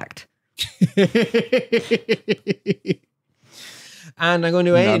fact. And I'm going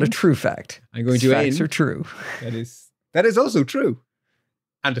to end. Not a true fact. I'm going to end. Facts are true. That is also true.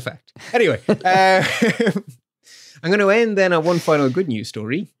 And a fact. Anyway, I'm going to end then on one final good news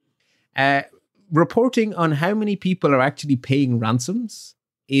story. Reporting on how many people are actually paying ransoms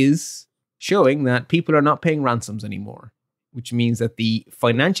is showing that people are not paying ransoms anymore, which means that the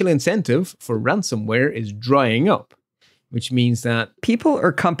financial incentive for ransomware is drying up, which means that people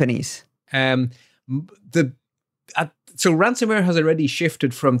or companies. So ransomware has already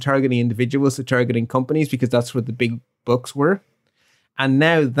shifted from targeting individuals to targeting companies because that's where the big bucks were. And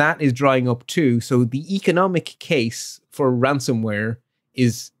now that is drying up too. So the economic case for ransomware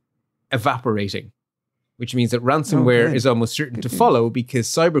is evaporating, which means that ransomware is almost certain to follow because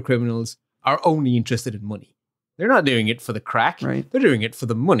cyber criminals are only interested in money. They're not doing it for the crack. Right. They're doing it for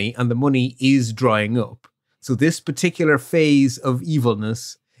the money, and the money is drying up. So this particular phase of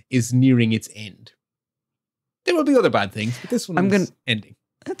evilness is nearing its end. There will be other bad things, but this one is ending.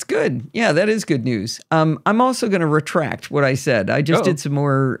 That's good. Yeah, that is good news. I'm also going to retract what I said. I just did some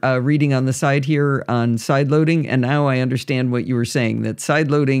more reading on the side here on sideloading, and now I understand what you were saying, that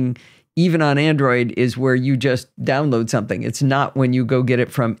sideloading, even on Android, is where you just download something. It's not when you go get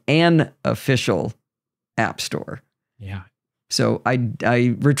it from an official app store. Yeah. So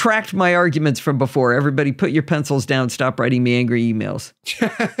I retract my arguments from before. Everybody put your pencils down. Stop writing me angry emails.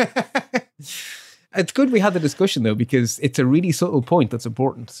 It's good we had the discussion, though, because it's a really subtle point that's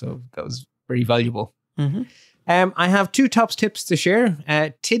important. So that was very valuable. Mm-hmm. I have two top tips to share.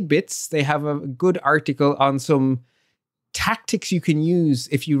 Tidbits, they have a good article on some tactics you can use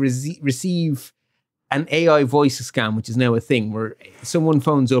if you receive an AI voice scam, which is now a thing, where someone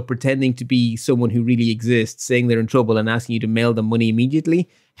phones up pretending to be someone who really exists, saying they're in trouble and asking you to mail them money immediately.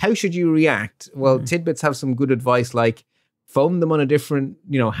 How should you react? Well, Tidbits have some good advice, like phone them on a different,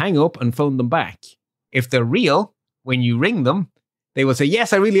 hang up and phone them back. If they're real, when you ring them, they will say,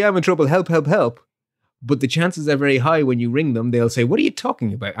 yes, I really am in trouble. Help, help, help. But the chances are very high when you ring them, they'll say, what are you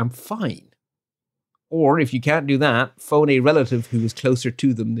talking about? I'm fine. Or if you can't do that, phone a relative who is closer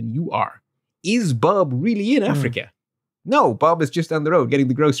to them than you are. Is Bob really in Africa? No, Bob is just down the road getting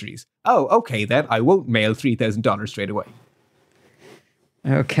the groceries. Oh, okay, then I won't mail $3,000 straight away.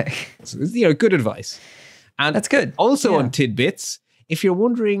 Okay. So, good advice. And that's good. Also on Tidbits, if you're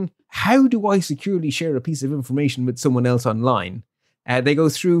wondering, how do I securely share a piece of information with someone else online? They go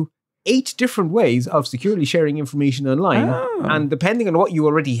through 8 different ways of securely sharing information online. Oh. And depending on what you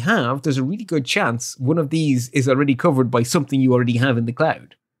already have, there's a really good chance one of these is already covered by something you already have in the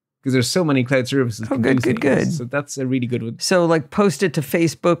cloud. Because there's so many cloud services. Oh, good. So that's a really good one. So like post it to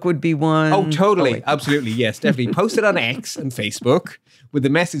Facebook would be one. Oh, totally. Absolutely. Yes, definitely. Post it on X and Facebook with a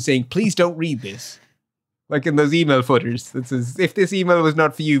message saying, please don't read this. Like in those email footers that says, if this email was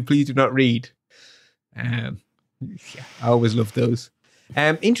not for you, please do not read. I always love those.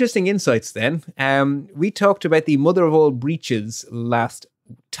 Interesting insights then. We talked about the mother of all breaches last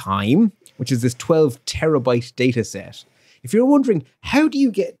time, which is this 12 terabyte data set. If you're wondering, how do you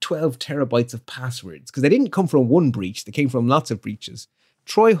get 12 terabytes of passwords? Because they didn't come from one breach, they came from lots of breaches.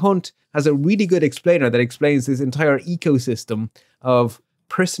 Troy Hunt has a really good explainer that explains this entire ecosystem of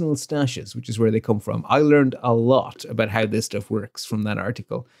personal stashes, which is where they come from. I learned a lot about how this stuff works from that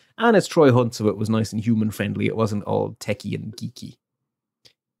article. And it's Troy Hunt, so it was nice and human friendly. It wasn't all techie and geeky.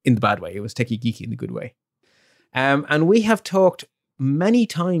 In the bad way. It was techie geeky in the good way. And we have talked many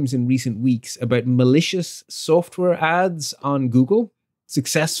times in recent weeks about malicious software ads on Google,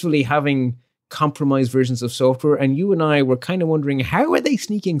 successfully having compromised versions of software. And you and I were kind of wondering, how are they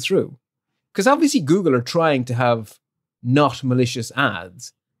sneaking through? Because obviously Google are trying to have not malicious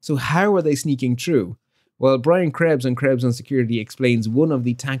ads. So how are they sneaking through? Well, Brian Krebs on Krebs on Security explains one of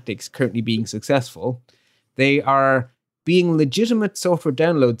the tactics currently being successful. They are being legitimate software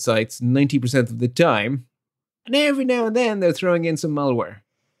download sites 90% of the time. And every now and then they're throwing in some malware.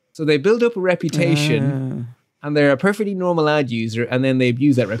 So they build up a reputation and they're a perfectly normal ad user, and then they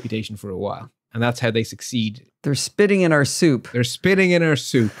abuse that reputation for a while. And that's how they succeed. They're spitting in our soup. They're spitting in our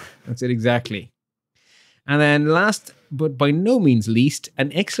soup. That's it exactly. And then last, but by no means least,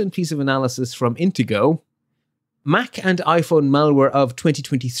 an excellent piece of analysis from Intego. Mac and iPhone malware of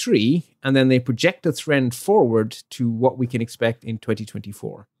 2023, and then they project the trend forward to what we can expect in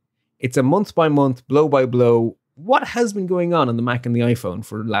 2024. It's a month-by-month, blow-by-blow, what has been going on the Mac and the iPhone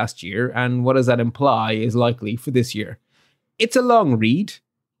for last year, and what does that imply is likely for this year. It's a long read,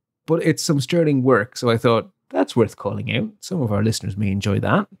 but it's some sterling work, so I thought, that's worth calling out. Some of our listeners may enjoy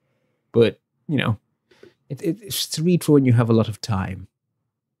that, but, it's a read for when you have a lot of time.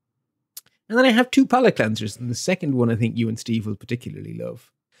 And then I have 2 palate cleansers, and the second one I think you and Steve will particularly love.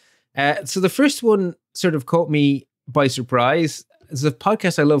 So the first one sort of caught me by surprise. There's a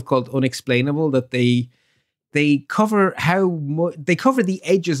podcast I love called Unexplainable that they cover they cover the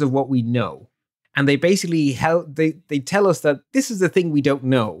edges of what we know. And they basically they tell us that this is the thing we don't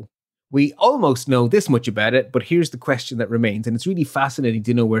know. We almost know this much about it, but here's the question that remains. And it's really fascinating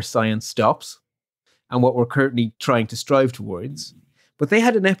to know where science stops and what we're currently trying to strive towards. But they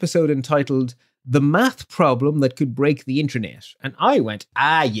had an episode entitled The Math Problem That Could Break the Internet. And I went,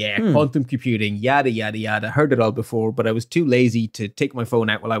 quantum computing, yada, yada, yada. Heard it all before, but I was too lazy to take my phone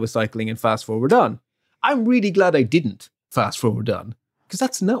out while I was cycling and fast forward on. I'm really glad I didn't fast forward on, because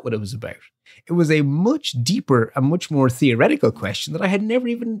that's not what it was about. It was a much deeper and much more theoretical question that I had never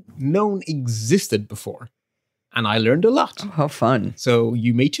even known existed before. And I learned a lot. Oh, how fun. So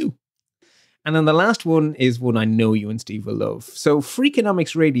you may too. And then the last one is one I know you and Steve will love. So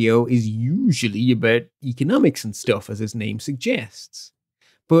Freakonomics Radio is usually about economics and stuff, as its name suggests.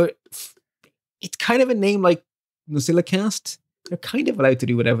 But it's kind of a name like Nosilicast. They're kind of allowed to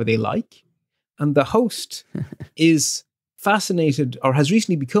do whatever they like. And the host is fascinated, or has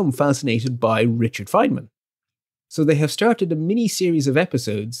recently become fascinated by Richard Feynman. So they have started a mini series of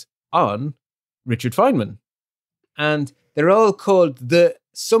episodes on Richard Feynman. And they're all called The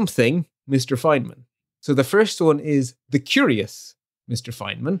Something Mr. Feynman. So the first one is The Curious Mr.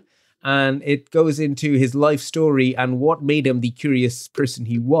 Feynman, and it goes into his life story and what made him the curious person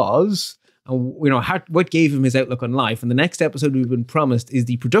he was, and what gave him his outlook on life. And the next episode we've been promised is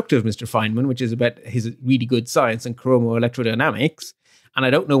The Productive Mr. Feynman, which is about his really good science and chromoelectrodynamics. And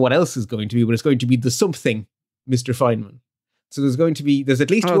I don't know what else is going to be, but it's going to be The Something Mr. Feynman. So there's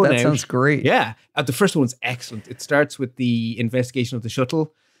at least one out. That sounds great. Yeah. The first one's excellent. It starts with the investigation of the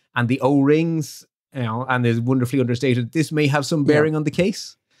shuttle and the O-rings, and is wonderfully understated. This may have some bearing on the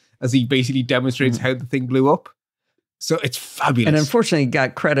case, as he basically demonstrates how the thing blew up. So it's fabulous. And unfortunately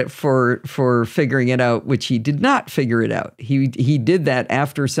got credit for figuring it out, which he did not figure it out. He did that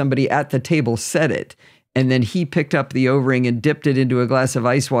after somebody at the table said it. And then he picked up the O-ring and dipped it into a glass of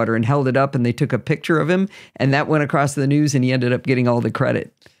ice water and held it up, and they took a picture of him, and that went across the news, and he ended up getting all the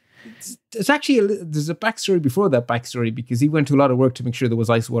credit. There's a backstory before that backstory, because he went to a lot of work to make sure there was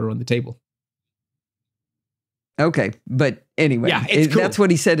ice water on the table. Okay, but anyway, cool. That's what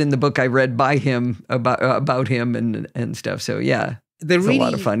he said in the book I read by him about him and stuff. So yeah, it's a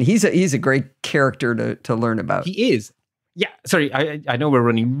lot of fun. He's a great character to learn about. He is. Yeah, sorry, I know we're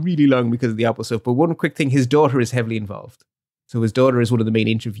running really long because of the Apple stuff, but one quick thing, his daughter is heavily involved. So his daughter is one of the main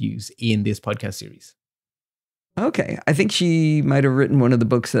interviews in this podcast series. Okay, I think she might have written one of the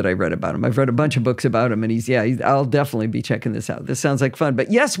books that I read about him. I've read a bunch of books about him, and I'll definitely be checking this out. This sounds like fun.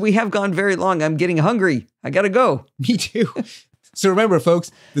 But yes, we have gone very long. I'm getting hungry. I gotta go. Me too. So remember, folks,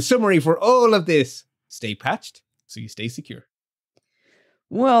 the summary for all of this: stay patched so you stay secure.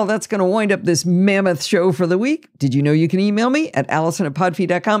 Well, that's going to wind up this mammoth show for the week. Did you know you can email me at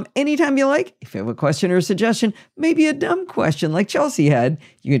allison@podfeed.com anytime you like? If you have a question or a suggestion, maybe a dumb question like Chelsea had,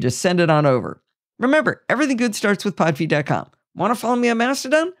 you can just send it on over. Remember, everything good starts with podfeed.com. Want to follow me on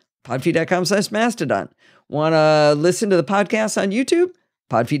Mastodon? Podfeed.com/Mastodon. Want to listen to the podcast on YouTube?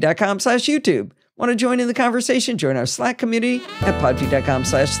 Podfeed.com/YouTube. Want to join in the conversation? Join our Slack community at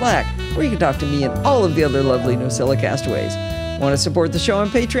podfeed.com/Slack, where you can talk to me and all of the other lovely NosillaCastaways. Want to support the show on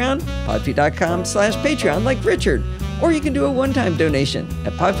Patreon? Podfeed.com/Patreon like Richard. Or you can do a one-time donation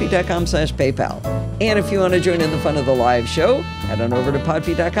at podfeed.com/PayPal. And if you want to join in the fun of the live show, head on over to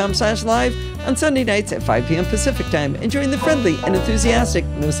podfeed.com/live on Sunday nights at 5 p.m. Pacific time and join the friendly and enthusiastic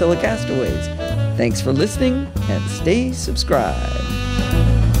NosillaCastaways. Thanks for listening and stay subscribed.